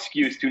no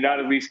excuse to not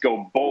at least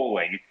go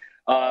bowling.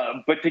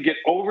 But to get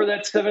over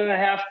that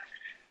 7.5,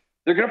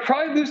 they're going to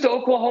probably lose to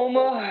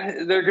Oklahoma.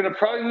 They're going to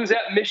probably lose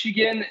at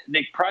Michigan.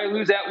 They probably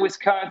lose at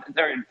Wisconsin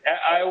or at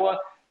Iowa.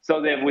 So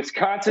they have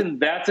Wisconsin.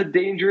 That's a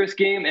dangerous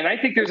game. And I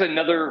think there's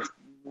another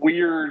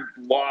weird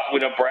lot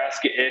with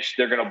Nebraska-ish.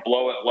 They're going to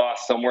blow it,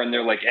 loss somewhere in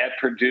there, like at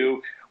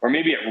Purdue or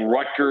maybe at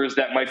Rutgers.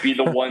 That might be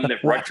the one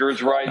that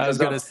Rutgers rides. I was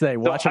going to say,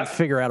 watch them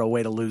figure out a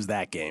way to lose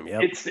that game.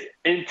 Yep. It's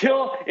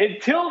until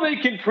they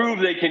can prove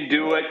they can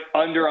do it,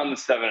 under on the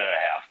 7.5.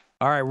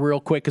 All right, real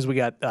quick, because we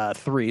got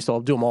 3, so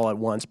I'll do them all at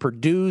once.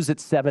 Purdue's at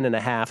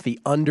 7.5. The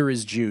under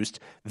is juiced.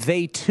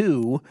 They,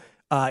 too,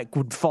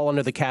 would fall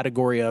under the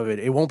category of it.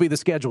 It won't be the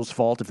schedule's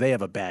fault if they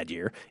have a bad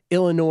year.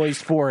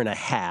 Illinois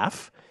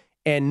 4.5,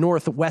 and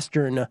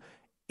Northwestern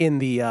in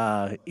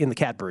the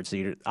catbird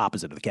seat,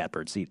 opposite of the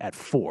catbird seat, at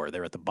 4.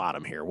 They're at the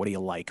bottom here. What do you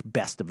like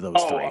best of those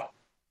 3?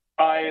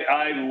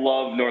 I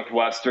love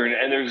Northwestern,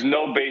 and there's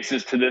no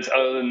basis to this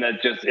other than that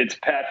it's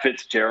Pat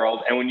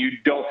Fitzgerald. And when you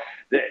don't,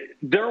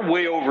 they're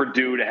way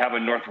overdue to have a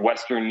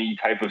Northwestern-y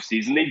type of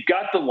season. They've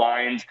got the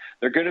lines.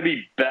 They're going to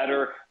be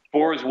better.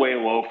 4 is way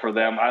low for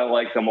them. I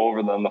like them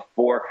over them, the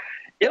 4.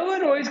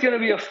 Illinois is going to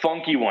be a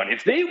funky one.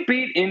 If they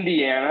beat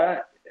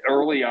Indiana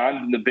early on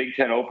in the Big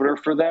Ten opener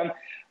for them,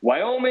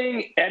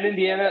 Wyoming and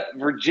Indiana,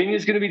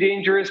 Virginia's going to be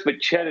dangerous,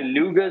 but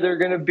Chattanooga they're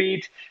going to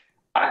beat.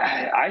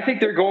 I think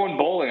they're going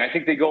bowling. I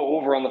think they go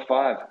over on the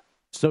 5.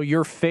 So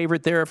your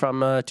favorite there, if I'm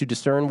to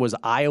discern, was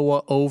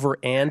Iowa over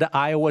and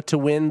Iowa to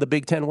win the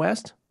Big Ten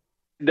West?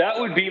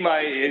 That would be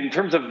in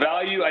terms of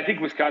value, I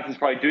think Wisconsin's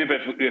probably doing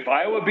it. But if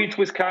Iowa beats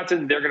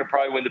Wisconsin, they're going to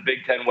probably win the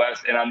Big Ten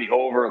West. And on the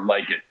over,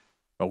 like it.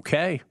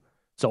 Okay.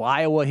 So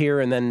Iowa here,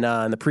 and then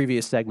in the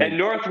previous segment. And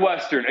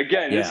Northwestern.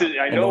 Again,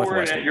 I know you're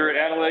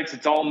at analytics.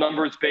 It's all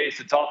numbers based.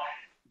 It's all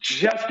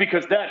just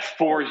because that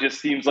 4 just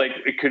seems like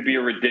it could be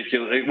a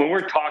ridiculous. When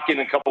we're talking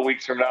a couple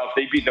weeks from now, if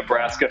they beat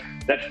Nebraska,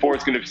 that 4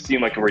 is going to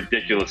seem like a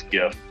ridiculous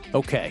gift.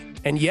 Okay.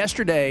 And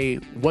yesterday,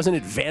 wasn't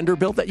it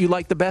Vanderbilt that you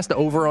liked the best?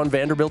 Over on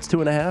Vanderbilt's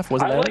 2.5?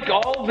 Wasn't that?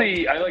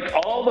 I like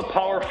all the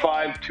Power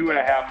 5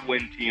 2.5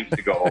 win teams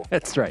to go over.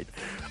 That's right.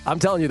 I'm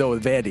telling you though,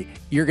 with Vandy,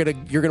 you're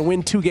gonna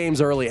win 2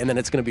 games early, and then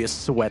it's gonna be a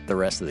sweat the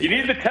rest of the year. You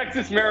need the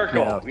Texas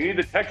Miracle. Yeah. We need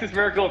the Texas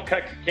Miracle of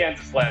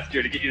Kansas last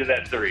year to get you to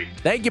that 3.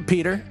 Thank you,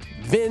 Peter.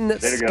 Vin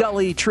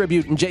Scully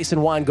tribute and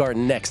Jason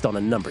Weingarten next on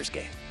A Numbers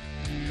Game.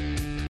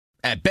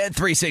 At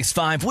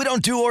Bet365, we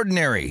don't do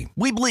ordinary.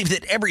 We believe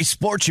that every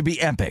sport should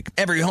be epic.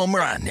 Every home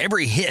run,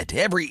 every hit,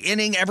 every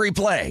inning, every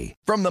play.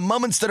 From the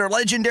moments that are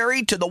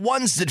legendary to the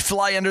ones that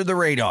fly under the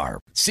radar.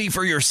 See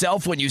for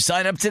yourself when you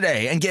sign up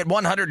today and get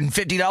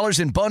 $150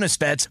 in bonus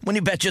bets when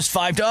you bet just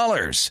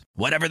 $5.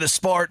 Whatever the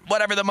sport,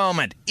 whatever the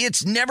moment,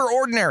 it's never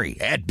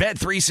ordinary at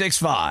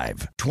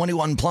Bet365.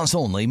 21 plus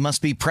only.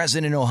 Must be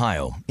present in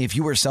Ohio. If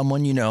you or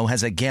someone you know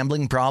has a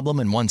gambling problem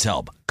and wants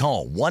help,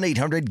 call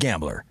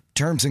 1-800-GAMBLER.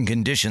 Terms and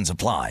conditions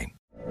apply.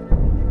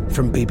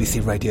 From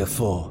BBC Radio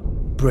 4,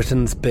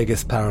 Britain's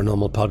biggest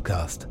paranormal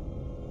podcast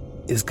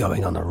is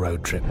going on a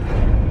road trip.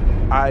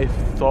 I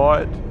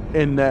thought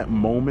in that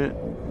moment,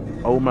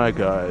 oh my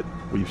God,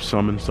 we've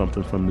summoned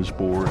something from this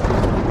board.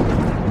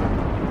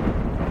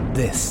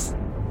 This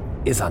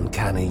is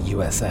Uncanny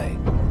USA.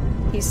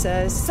 He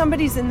says,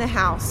 somebody's in the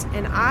house,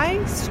 and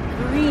I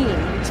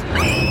screamed.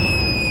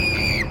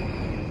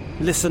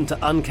 Listen to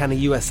Uncanny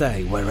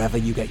USA wherever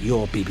you get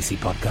your BBC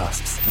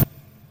podcasts,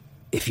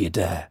 if you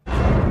dare.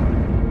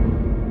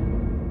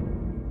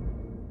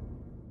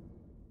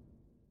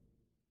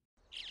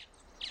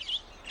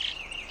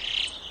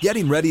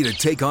 Getting ready to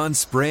take on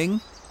spring?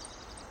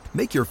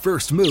 Make your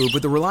first move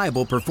with the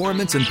reliable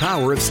performance and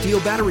power of Steel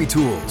battery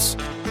tools.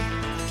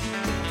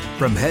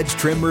 From hedge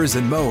trimmers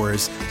and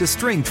mowers to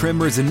string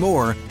trimmers and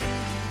more,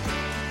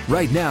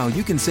 right now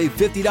you can save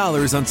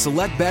 $50 on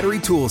select battery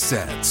tool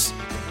sets.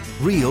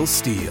 Real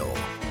Steel.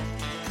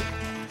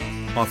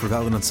 Offer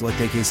valid on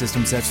select AK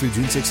system sets through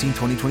June 16,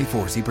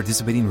 2024. See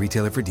participating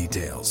retailer for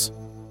details.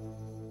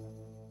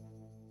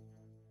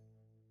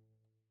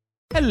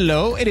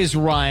 Hello, it is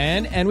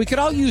Ryan, and we could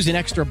all use an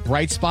extra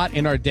bright spot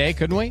in our day,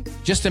 couldn't we?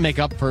 Just to make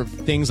up for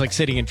things like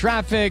sitting in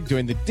traffic,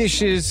 doing the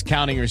dishes,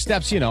 counting your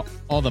steps,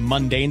 all the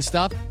mundane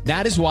stuff.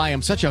 That is why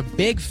I'm such a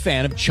big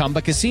fan of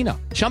Chumba Casino.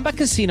 Chumba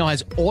Casino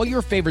has all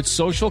your favorite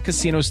social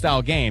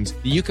casino-style games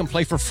that you can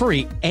play for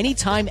free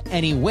anytime,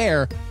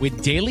 anywhere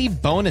with daily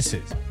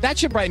bonuses. That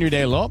should brighten your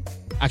day a little.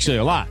 Actually,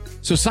 a lot.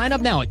 So sign up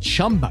now at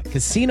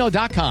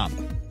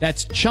ChumbaCasino.com.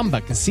 That's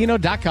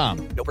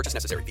ChumbaCasino.com. No purchase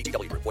necessary.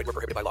 VGW Group. Void where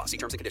prohibited by law. See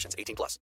terms and conditions. 18+.